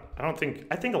know.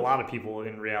 I think a lot of people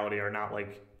in reality are not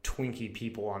like Twinkie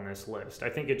people on this list. I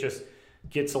think it just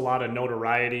gets a lot of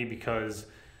notoriety because,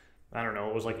 I don't know,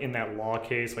 it was like in that law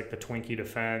case, like the Twinkie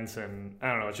defense, and I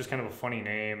don't know, it's just kind of a funny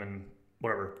name and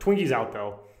whatever. Twinkie's out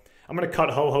though. I'm gonna cut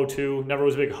Ho-Ho too. Never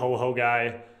was a big Ho-Ho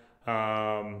guy.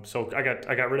 So I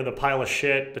got rid of the pile of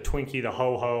shit, the Twinkie, the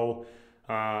Ho-Ho.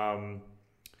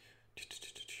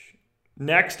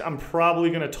 Next, I'm probably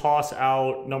going to toss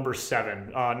out number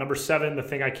 7. Number 7, the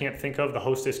thing I can't think of, the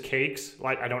Hostess cakes.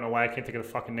 I don't know why I can't think of the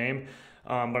fucking name,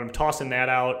 but I'm tossing that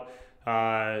out.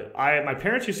 My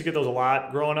parents used to get those a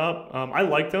lot growing up. I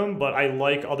like them, but I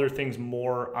like other things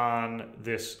more on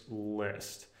this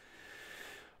list.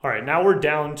 All right, now we're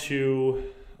down to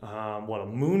a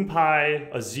moon pie,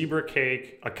 a zebra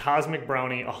cake, a cosmic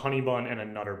brownie, a honey bun, and a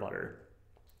Nutter Butter.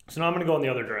 So now I'm going to go in the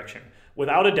other direction.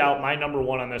 Without a doubt, my number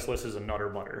one on this list is a Nutter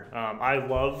Butter. I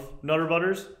love Nutter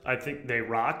Butters. I think they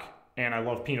rock, and I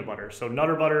love peanut butter. So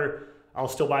Nutter Butter, I'll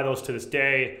still buy those to this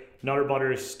day. Nutter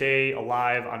Butters stay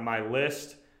alive on my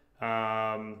list,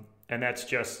 and that's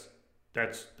just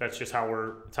how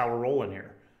we're rolling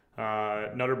here.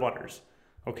 Nutter Butters,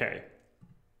 okay.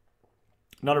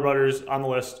 Nutter Butters on the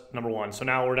list, number one. So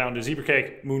now we're down to zebra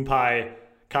cake, moon pie,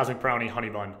 cosmic brownie, honey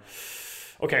bun.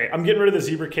 Okay, I'm getting rid of the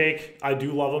zebra cake. I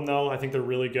do love them though. I think they're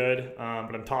really good,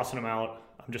 but I'm tossing them out.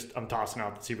 I'm tossing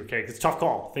out the zebra cake. It's a tough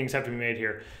call. Things have to be made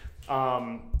here.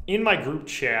 In my group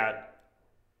chat,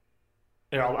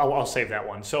 I'll save that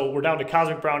one. So we're down to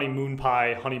cosmic brownie, moon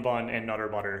pie, honey bun, and Nutter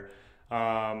Butter.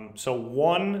 So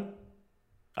one,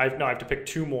 I have to pick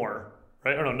two more,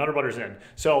 right? Oh no, Nutter Butter's in.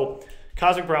 So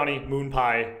cosmic brownie, moon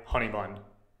pie, honey bun.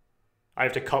 I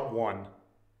have to cut one.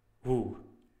 Ooh,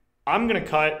 I'm gonna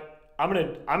cut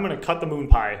the moon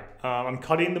pie. I'm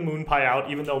cutting the moon pie out,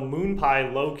 even though moon pie,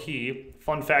 low key,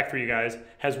 fun fact for you guys,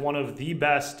 has one of the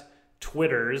best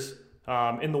Twitters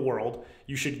in the world.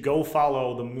 You should go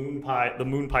follow the moon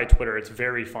pie Twitter. It's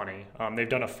very funny. They've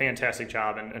done a fantastic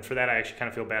job, and for that I actually kind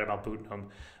of feel bad about booting them.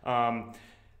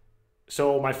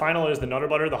 So my final is the Nutter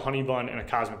Butter, the honey bun, and a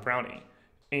cosmic brownie.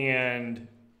 And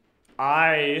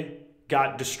I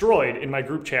got destroyed in my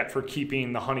group chat for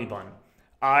keeping the honey bun.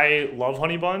 I love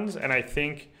honey buns, and I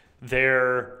think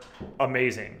they're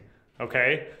amazing,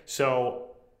 okay? So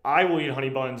I will eat honey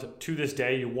buns to this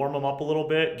day. You warm them up a little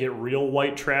bit, get real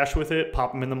white trash with it,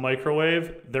 pop them in the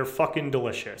microwave. They're fucking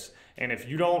delicious. And if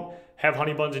you don't have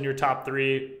honey buns in your top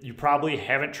three, you probably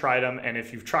haven't tried them, and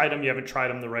if you've tried them, you haven't tried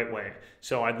them the right way.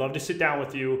 So I'd love to sit down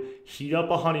with you, heat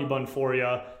up a honey bun for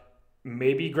you,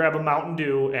 maybe grab a Mountain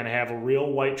Dew, and have a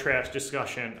real white trash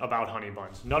discussion about honey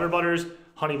buns. Nutter Butters,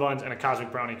 honey buns, and a cosmic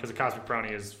brownie, because a cosmic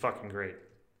brownie is fucking great.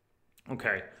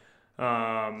 Okay.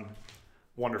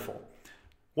 Wonderful.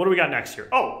 What do we got next here?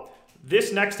 Oh,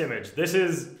 this next image. This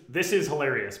is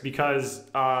hilarious because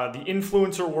the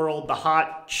influencer world, the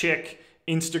hot chick,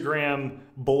 Instagram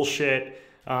bullshit,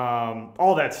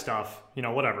 all that stuff,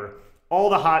 whatever. All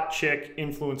the hot chick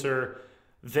influencer,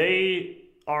 they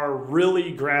are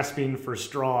really grasping for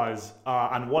straws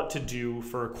on what to do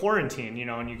for quarantine,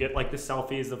 and you get like the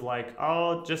selfies of like,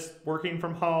 oh, just working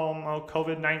from home, oh,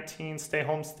 COVID-19, stay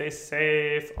home, stay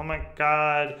safe, oh my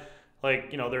God,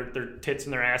 like, their tits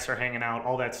and their ass are hanging out,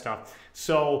 all that stuff.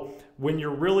 So when you're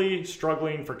really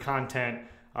struggling for content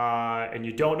and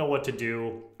you don't know what to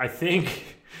do, I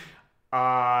think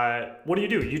what do?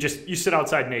 You sit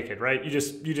outside naked, right? You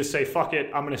just say, fuck it,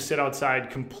 I'm gonna sit outside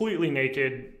completely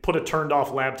naked, put a turned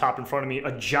off laptop in front of me,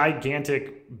 a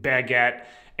gigantic baguette,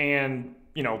 and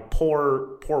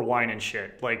pour wine and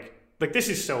shit. Like this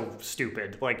is so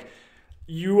stupid. Like,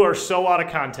 you are so out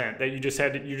of content that you're just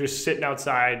sitting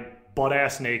outside butt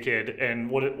ass naked, and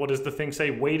what does the thing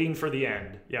say? Waiting for the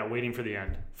end. Yeah, waiting for the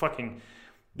end. Fucking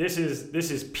this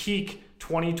is peak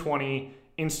 2020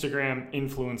 Instagram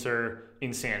influencer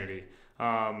insanity.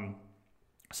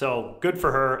 So good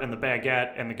for her and the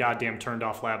baguette and the goddamn turned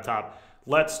off laptop.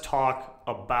 Let's talk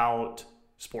about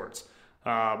sports.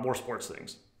 More sports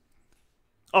things.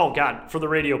 Oh God, for the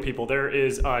radio people, there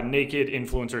is a naked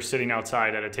influencer sitting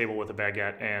outside at a table with a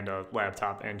baguette and a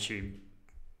laptop, and she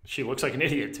looks like an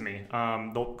idiot to me.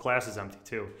 The glass is empty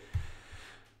too.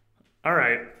 All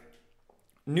right.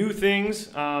 New things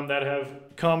that have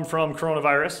come from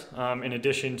coronavirus, in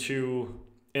addition to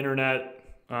internet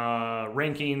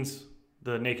rankings,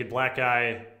 the naked black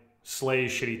guy,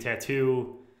 Slay's shitty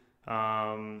tattoo,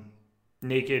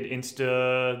 naked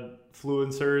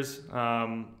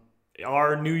Insta-fluencers,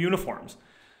 are new uniforms.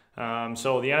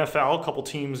 So the NFL, a couple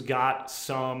teams got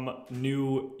some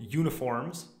new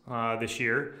uniforms this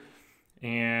year.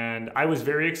 And I was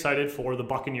very excited for the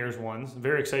Buccaneers ones.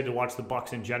 Very excited to watch the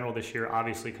Bucs in general this year,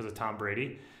 obviously because of Tom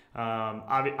Brady.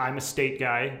 I'm a state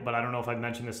guy, but I don't know if I've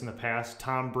mentioned this in the past.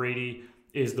 Tom Brady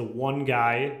is the one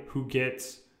guy who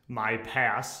gets my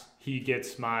pass. He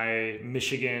gets my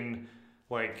Michigan,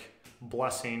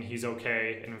 blessing. He's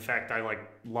okay. And in fact, I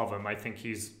love him. I think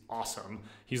he's awesome.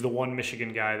 He's the one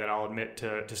Michigan guy that I'll admit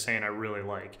to saying I really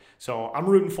like. So I'm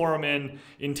rooting for him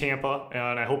in Tampa,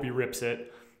 and I hope he rips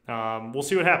it. We'll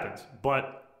see what happens,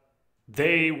 but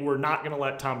they were not going to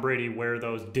let Tom Brady wear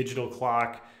those digital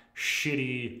clock,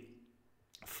 shitty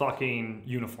fucking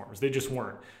uniforms. They just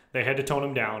weren't. They had to tone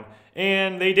them down,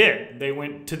 and they did. They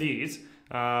went to these,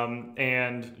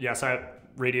 and yes,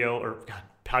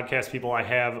 podcast people, I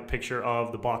have a picture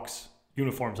of the Bucs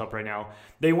uniforms up right now.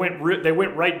 They went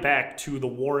right back to the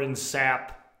Warren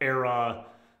Sapp era,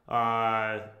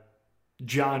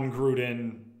 John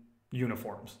Gruden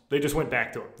uniforms. They just went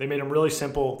back to them. They made them really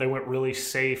simple. They went really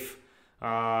safe.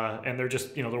 And they're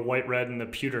just, they're white, red, and the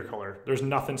pewter color. There's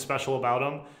nothing special about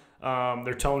them.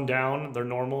 They're toned down. They're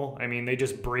normal. I mean, they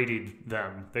just braided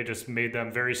them. They just made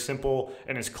them very simple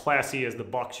and as classy as the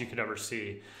Bucks you could ever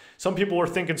see. Some people were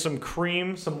thinking some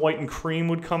white and cream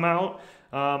would come out.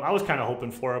 I was kind of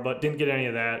hoping for it, but didn't get any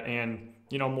of that. And,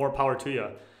 more power to you.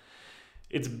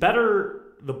 It's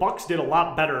better. The Bucks did a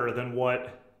lot better than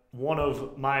what one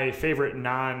of my favorite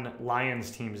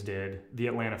non-Lions teams did, the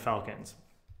Atlanta Falcons.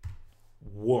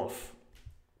 Woof.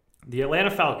 The Atlanta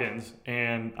Falcons,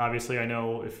 and obviously I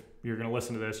know if you're going to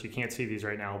listen to this, you can't see these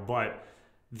right now, but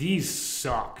these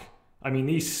suck. I mean,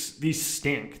 these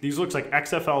stink. These look like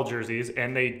XFL jerseys,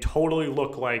 and they totally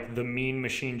look like the Mean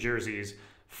Machine jerseys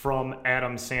from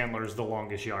Adam Sandler's The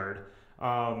Longest Yard.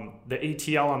 The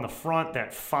ATL on the front,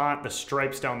 that font, the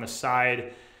stripes down the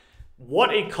side.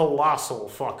 What a colossal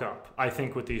fuck up, I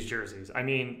think, with these jerseys. I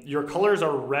mean, your colors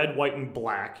are red, white, and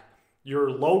black.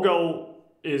 Your logo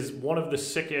is one of the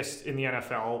sickest in the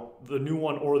NFL, the new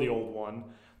one or the old one,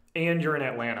 and you're in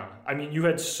Atlanta. I mean, you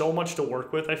had so much to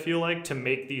work with, I feel like, to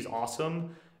make these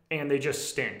awesome, and they just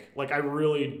stink. Like, I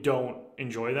really don't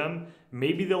enjoy them.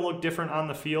 Maybe they'll look different on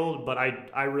the field, but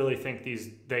I really think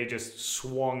they just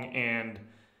swung and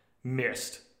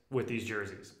missed with these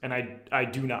jerseys, and I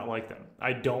do not like them.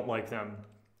 I don't like them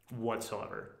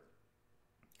whatsoever.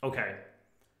 Okay.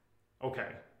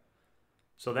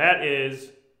 So that is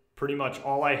pretty much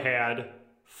all I had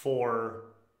for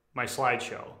my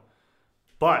slideshow.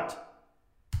 But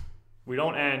we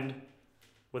don't end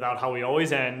without how we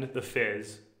always end the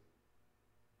Fizz,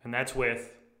 and that's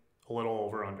with a little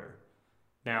over-under.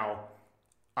 Now,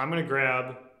 I'm going to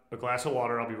grab a glass of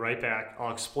water. I'll be right back.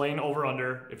 I'll explain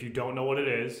over-under if you don't know what it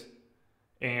is,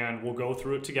 and we'll go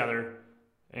through it together,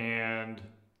 and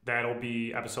that'll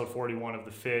be episode 41 of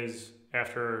the Fizz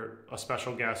after a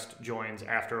special guest joins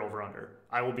after over-under.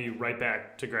 I will be right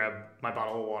back to grab my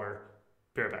bottle of water.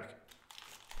 Be right back.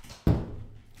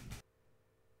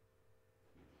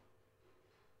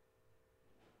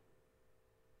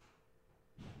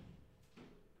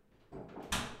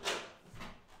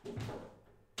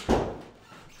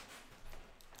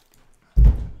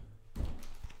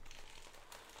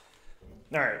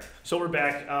 All right, so we're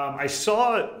back. I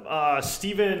saw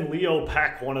Stephen Leo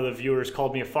Peck, one of the viewers,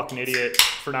 called me a fucking idiot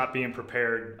for not being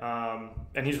prepared,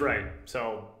 and he's right,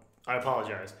 so I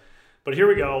apologize. But here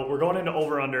we go. We're going into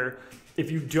over-under. If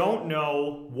you don't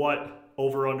know what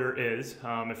over-under is,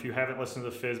 if you haven't listened to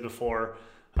the Fizz before,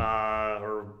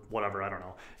 or whatever, I don't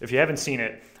know. If you haven't seen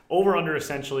it, over-under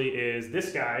essentially is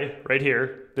this guy right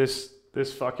here, this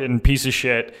fucking piece of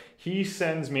shit. He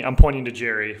sends me, I'm pointing to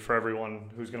Jerry for everyone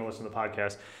who's going to listen to the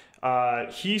podcast.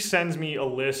 He sends me a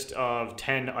list of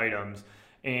 10 items,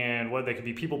 and what they could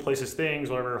be people, places,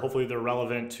 things, whatever. Hopefully they're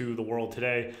relevant to the world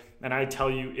today. And I tell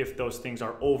you if those things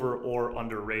are over or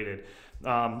underrated.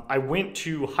 I went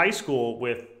to high school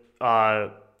with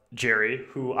Jerry,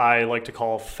 who I like to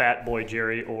call Fat Boy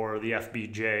Jerry, or the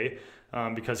FBJ,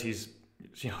 because he's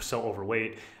so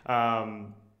overweight.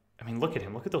 I mean, look at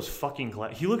him. Look at those fucking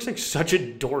glasses. He looks like such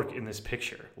a dork in this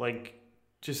picture. Like,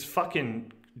 just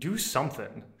fucking do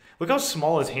something. Look how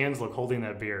small his hands look holding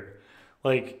that beer.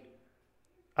 Like,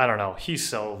 I don't know. He's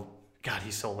so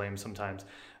lame sometimes.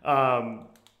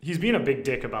 He's being a big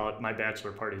dick about my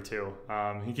bachelor party, too.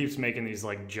 He keeps making these,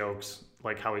 jokes,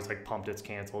 how he's, pumped it's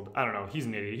canceled. I don't know. He's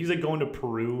an idiot. He's, going to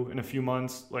Peru in a few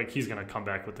months. He's going to come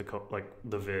back with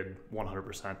the vid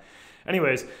 100%.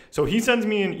 Anyways, so he sends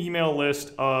me an email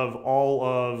list of all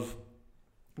of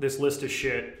this list of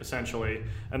shit, essentially,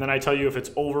 and then I tell you if it's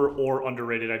over or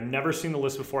underrated. I've never seen the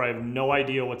list before. I have no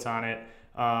idea what's on it,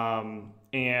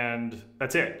 and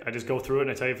that's it. I just go through it,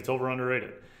 and I tell you if it's over or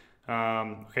underrated.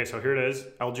 Okay, so here it is,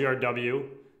 LGRW. Do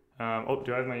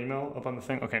I have my email up on the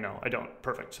thing? Okay, no, I don't.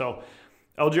 Perfect. So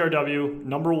LGRW,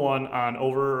 number one on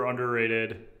over or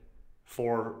underrated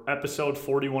for episode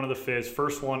 41 of the Fizz,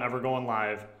 first one ever going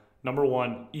live. Number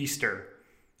one, Easter.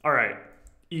 All right,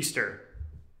 Easter.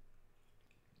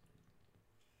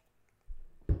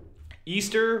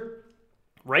 Easter,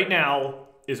 right now,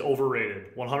 is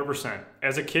overrated, 100%.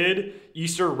 As a kid,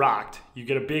 Easter rocked. You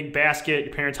get a big basket.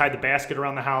 Your parents hide the basket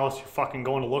around the house. You're fucking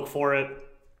going to look for it.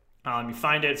 You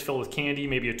find it. It's filled with candy,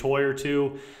 maybe a toy or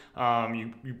two.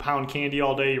 You pound candy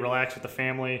all day. You relax with the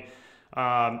family.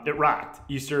 It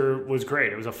rocked. Easter was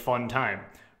great. It was a fun time.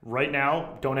 Right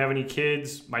now, don't have any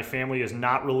kids. My family is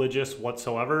not religious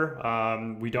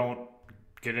whatsoever. We don't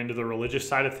get into the religious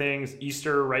side of things.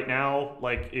 Easter right now,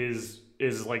 is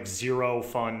zero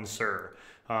fun, sir.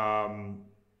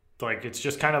 It's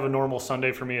just kind of a normal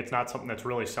Sunday for me. It's not something that's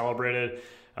really celebrated.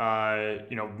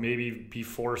 maybe be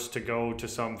forced to go to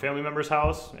some family member's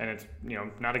house, and it's,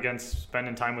 not against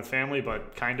spending time with family,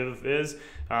 but kind of is.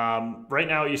 Right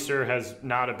now, Easter has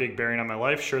not a big bearing on my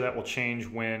life. Sure, that will change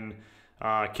when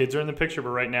kids are in the picture, but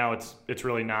right now it's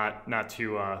really not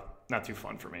too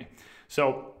fun for me.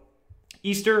 So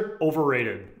Easter,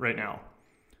 overrated right now.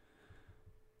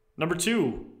 Number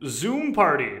 2, Zoom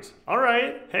parties. All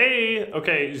right. Hey,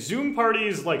 okay. Zoom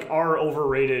parties are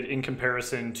overrated in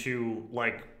comparison to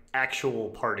actual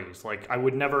parties. I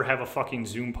would never have a fucking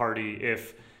Zoom party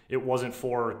if it wasn't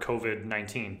for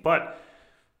COVID-19. But,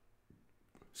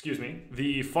 excuse me,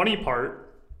 the funny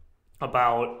part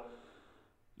about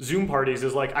Zoom parties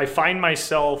is I find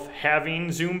myself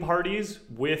having Zoom parties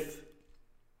with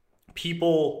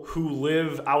people who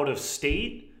live out of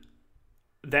state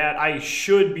that I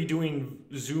should be doing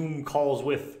Zoom calls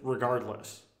with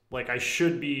regardless. I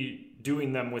should be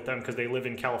doing them with them because they live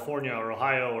in California or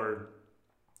Ohio or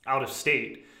out of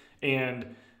state.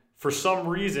 And for some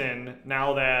reason,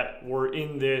 now that we're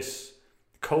in this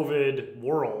COVID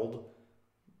world,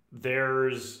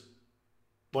 there's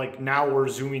now we're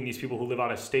Zooming these people who live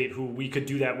out of state who we could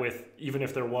do that with even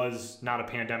if there was not a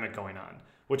pandemic going on,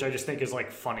 which I just think is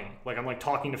funny. I'm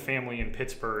talking to family in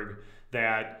Pittsburgh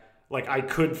that I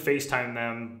could FaceTime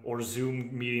them or Zoom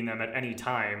meeting them at any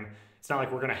time. It's not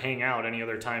like we're going to hang out any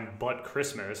other time but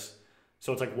Christmas.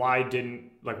 So it's why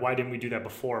didn't we do that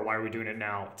before? Why are we doing it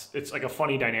now? It's a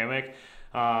funny dynamic.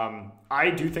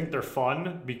 I do think they're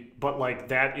fun, but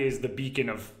that is the beacon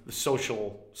of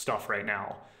social stuff right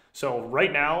now. So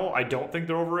right now, I don't think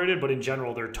they're overrated, but in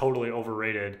general, they're totally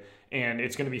overrated. And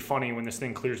it's going to be funny when this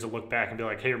thing clears to look back and be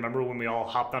hey, remember when we all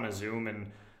hopped on a Zoom and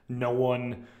no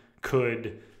one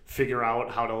could figure out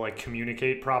how to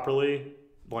communicate properly,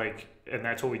 and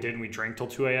that's what we did, and we drank till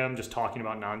 2 a.m. just talking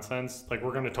about nonsense. We're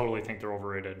going to totally think they're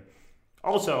overrated.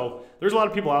 Also, there's a lot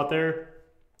of people out there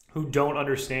who don't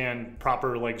understand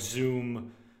proper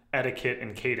Zoom etiquette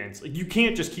and cadence. You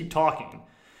can't just keep talking.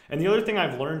 And the other thing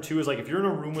I've learned too is if you're in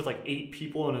a room with 8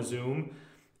 people in a Zoom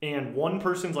and one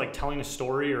person's telling a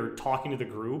story or talking to the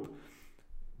group,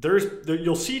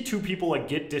 you'll see 2 people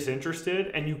get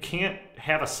disinterested, and you can't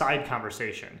have a side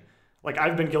conversation.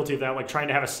 I've been guilty of that, trying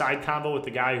to have a side convo with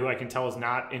the guy who I can tell is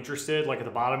not interested, at the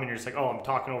bottom, and you're just oh, I'm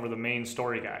talking over the main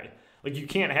story guy. You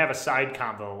can't have a side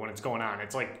convo when it's going on.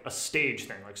 It's a stage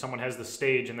thing. Someone has the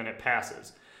stage and then it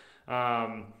passes.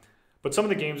 But some of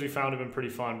the games we found have been pretty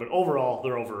fun, but overall,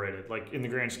 they're overrated. In the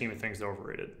grand scheme of things, they're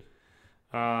overrated.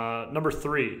 Number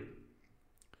 3.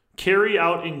 Carry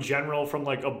out in general from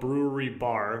a brewery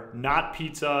bar, not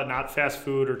pizza, not fast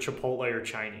food or Chipotle or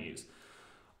Chinese.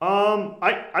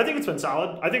 I think it's been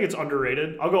solid. I think it's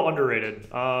underrated. I'll go underrated.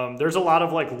 There's a lot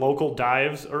of local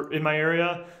dives in my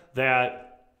area that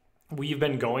we've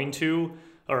been going to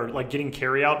or getting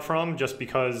carry out from just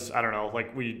because, I don't know,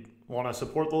 we want to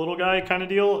support the little guy kind of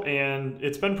deal. And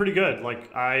it's been pretty good.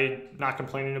 I'm not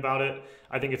complaining about it.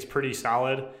 I think it's pretty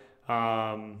solid.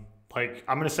 I'm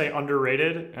going to say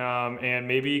underrated, and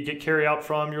maybe get carry out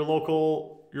from your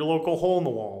local hole in the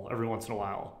wall every once in a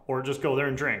while, or just go there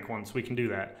and drink once we can do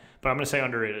that. But I'm going to say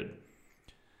underrated.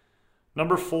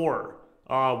 Number 4,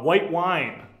 white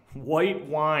wine. White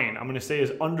wine, I'm going to say,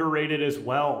 is underrated as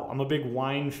well. I'm a big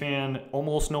wine fan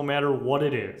almost no matter what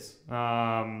it is.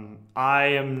 I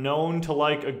am known to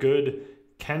like a good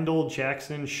Kendall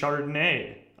Jackson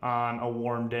Chardonnay on a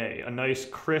warm day. A nice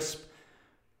crisp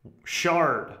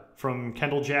Chard from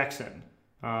Kendall Jackson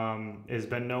has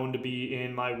been known to be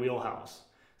in my wheelhouse.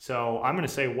 So I'm going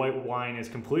to say white wine is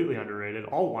completely underrated.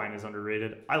 All wine is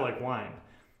underrated. I like wine,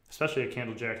 especially a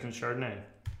Kendall Jackson Chardonnay.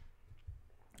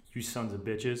 You sons of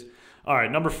bitches. All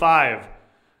right, number 5.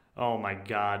 Oh, my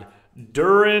God.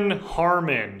 Duran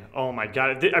Harmon. Oh, my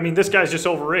God. I mean, this guy's just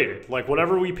overrated.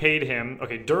 Whatever we paid him.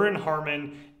 Okay, Duran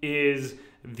Harmon is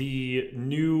the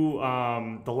new,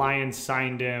 the Lions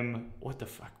signed him. What the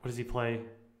fuck? What does he play?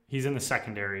 He's in the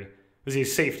secondary. Was he a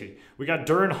safety? We got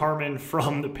Duran Harmon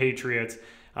from the Patriots.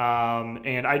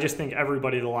 And I just think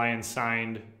everybody the Lions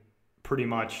signed pretty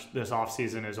much this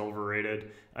offseason is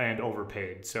overrated and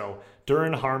overpaid. So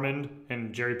Duran Harmon,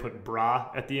 and Jerry put bra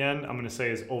at the end, I'm going to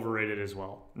say is overrated as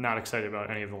well. Not excited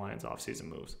about any of the Lions offseason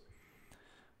moves.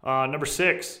 Number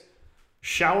 6,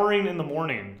 showering in the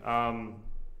morning.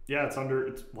 Yeah, it's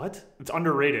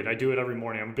underrated. I do it every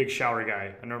morning. I'm a big shower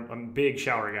guy. I'm a big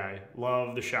shower guy.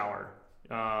 Love the shower.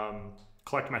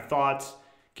 Collect my thoughts,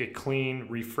 get clean,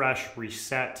 refresh,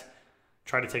 reset.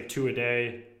 Try to take 2 a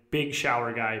day. Big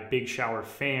shower guy, big shower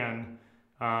fan.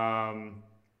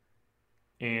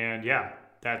 And yeah,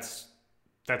 that's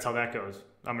how that goes.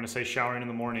 I'm going to say showering in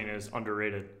the morning is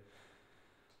underrated.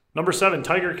 Number 7,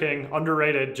 Tiger King,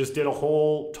 underrated. Just did a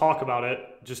whole talk about it.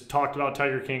 Just talked about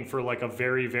Tiger King for like a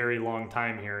very, very long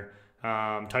time here.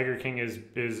 Tiger King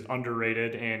is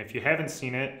underrated, and if you haven't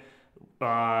seen it,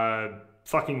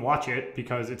 fucking watch it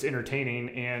because it's entertaining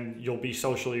and you'll be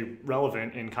socially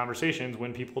relevant in conversations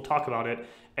when people talk about it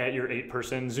at your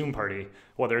 8-person Zoom party,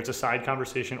 whether it's a side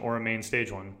conversation or a main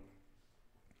stage one.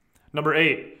 Number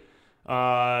 8,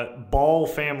 Ball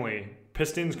family.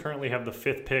 Pistons currently have the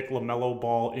 5th pick, LaMelo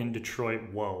Ball in Detroit.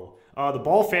 Whoa. The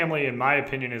Ball family, in my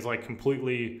opinion, is like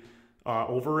completely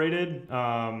overrated.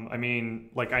 I mean,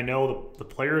 like I know the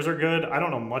players are good. I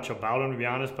don't know much about him, to be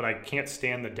honest, but I can't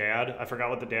stand the dad. I forgot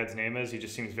what the dad's name is. He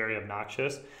just seems very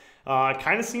obnoxious.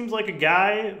 Kind of seems like a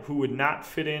guy who would not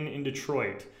fit in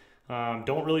Detroit.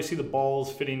 Don't really see the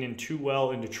Balls fitting in too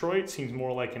well in Detroit. Seems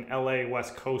more like an LA,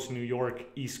 West Coast, New York,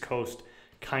 East Coast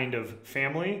kind of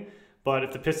family. But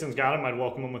if the Pistons got him, I'd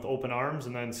welcome him with open arms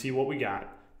and then see what we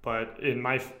got. But in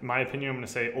my opinion, I'm going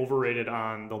to say overrated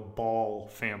on the Ball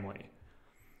family.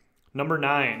 Number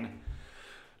 9.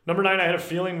 Number 9, I had a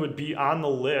feeling would be on the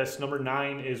list. Number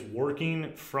 9 is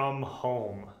working from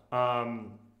home.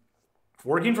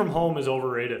 Working from home is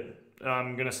overrated.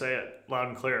 I'm going to say it loud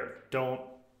and clear. Don't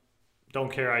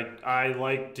care. I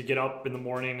like to get up in the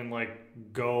morning and like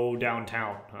go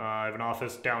downtown. I have an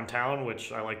office downtown,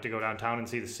 which I like to go downtown and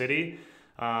see the city.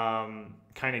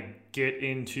 Kind of get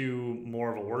into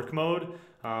more of a work mode.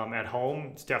 At home,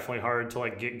 it's definitely hard to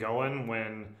like get going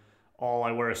when all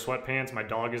I wear is sweatpants. My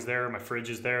dog is there, my fridge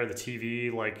is there, the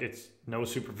TV, like it's no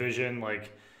supervision.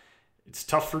 Like it's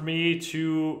tough for me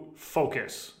to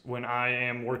focus when I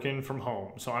am working from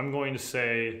home. So I'm going to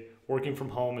say working from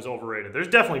home is overrated. There's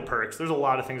definitely perks. There's a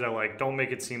lot of things I like. Don't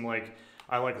make it seem like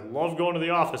I like love going to the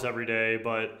office every day,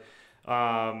 but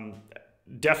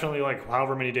definitely like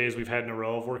however many days we've had in a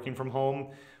row of working from home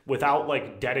without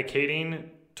like dedicating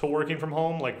to working from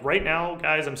home. Like right now,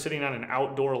 guys, I'm sitting on an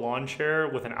outdoor lawn chair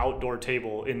with an outdoor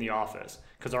table in the office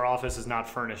because our office is not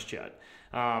furnished yet.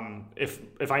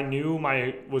 If I knew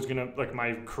my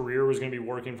career was gonna be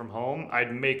working from home,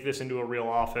 I'd make this into a real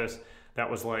office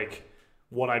that was like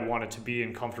what I'd want it to be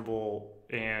and comfortable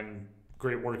and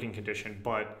great working condition.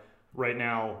 But right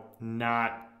now,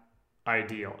 not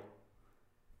ideal.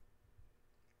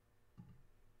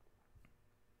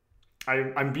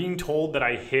 I'm being told that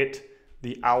I hit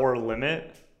the hour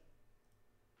limit.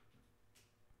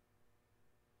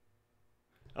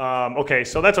 Okay,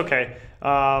 so that's okay. The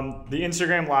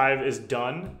Instagram Live is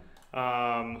done.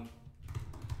 But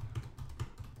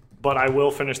I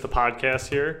will finish the podcast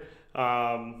here.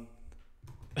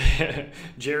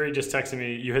 Jerry just texted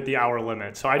me, you hit the hour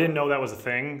limit. So I didn't know that was a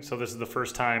thing. So this is the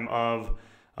first time of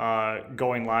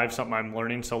going live, something I'm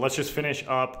learning. So let's just finish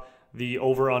up the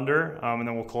over-under, and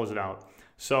then we'll close it out.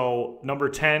 So number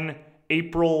 10,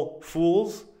 April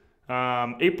Fools.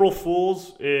 April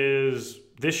Fools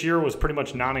this year was pretty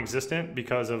much non-existent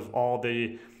because of all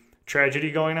the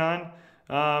tragedy going on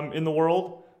in the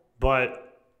world.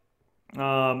 But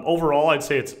overall, I'd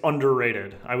say it's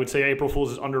underrated. I would say April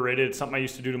Fools is underrated. It's something I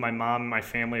used to do to my mom and my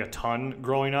family a ton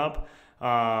growing up.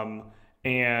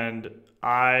 And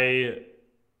I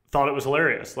thought it was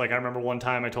hilarious. Like I remember one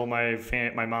time I told my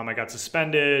mom I got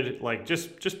suspended, like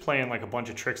just playing like a bunch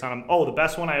of tricks on them. Oh, the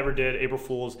best one I ever did, April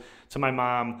Fools, to my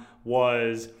mom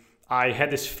was I had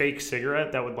this fake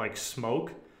cigarette that would like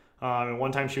smoke. And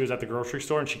one time she was at the grocery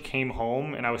store and she came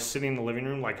home and I was sitting in the living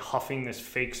room like huffing this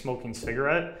fake smoking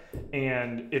cigarette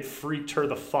and it freaked her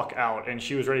the fuck out and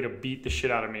she was ready to beat the shit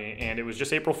out of me, and it was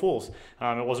just April Fools.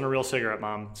 It wasn't a real cigarette,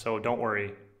 Mom, so don't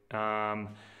worry.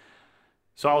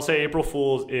 So I'll say April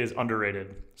Fools is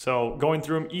underrated. So going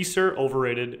through them, Easter,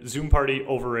 overrated. Zoom party,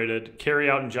 overrated.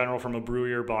 Carry out in general from a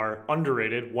brewery or bar,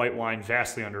 underrated. White wine,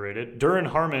 vastly underrated. Duran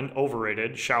Harmon,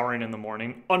 overrated. Showering in the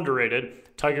morning,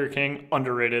 underrated. Tiger King,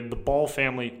 underrated. The Ball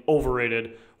family,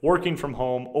 overrated. Working from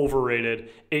home, overrated.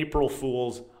 April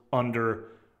Fools,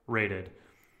 underrated.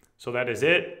 So that is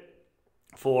it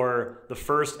for the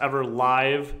first ever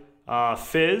live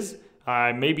Fizz.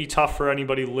 May be tough for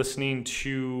anybody listening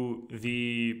to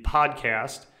the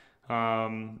podcast,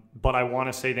 but I want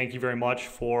to say thank you very much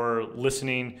for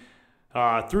listening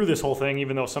through this whole thing,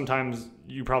 even though sometimes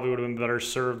you probably would have been better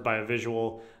served by a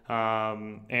visual.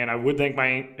 And I would thank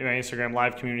my Instagram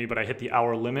Live community, but I hit the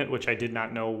hour limit, which I did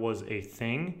not know was a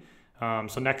thing.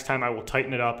 So next time I will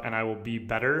tighten it up and I will be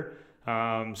better.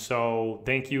 So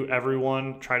thank you,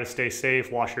 everyone. Try to stay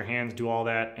safe, wash your hands, do all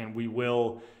that, and we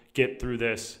will get through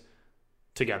this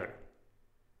together.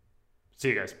 See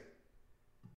you guys.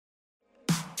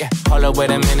 Yeah, hold up,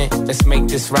 wait a minute, let's make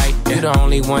this right. You're the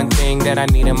only one thing that I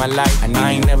need in my life.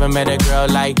 I ain't never met a girl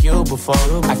like you before.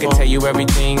 I can tell you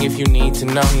everything if you need to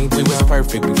know. We was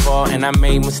perfect before and I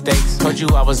made mistakes. Told you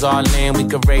I was all in, we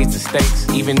could raise the stakes.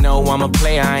 Even though I'm a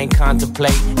player, I ain't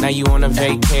contemplate. Now you on a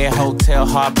vacay, hotel,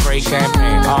 heartbreak.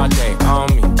 Champagne all day, on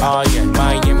me, oh yeah.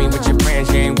 Miami with your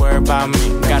friends, you ain't worried about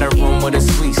me. Got a room with a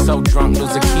suite, so drunk,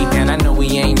 lose a key. And I know we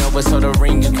ain't over, so the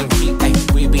ring you can keep. Ay,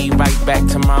 we be right back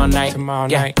tomorrow night.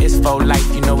 Yeah, it's for life,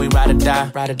 you know we ride or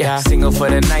die. Yeah, single for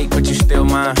the night, but you still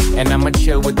mine. And I'ma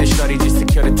chill with the shorty just to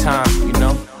kill the time, you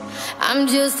know. I'm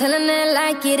just telling it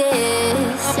like it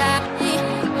is.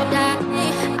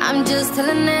 I'm just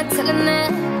telling it.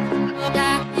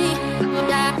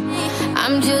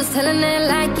 I'm just telling it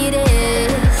like it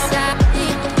is.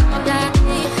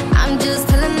 I'm just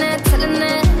telling it.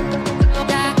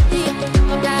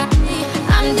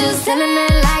 I'm just telling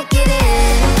it like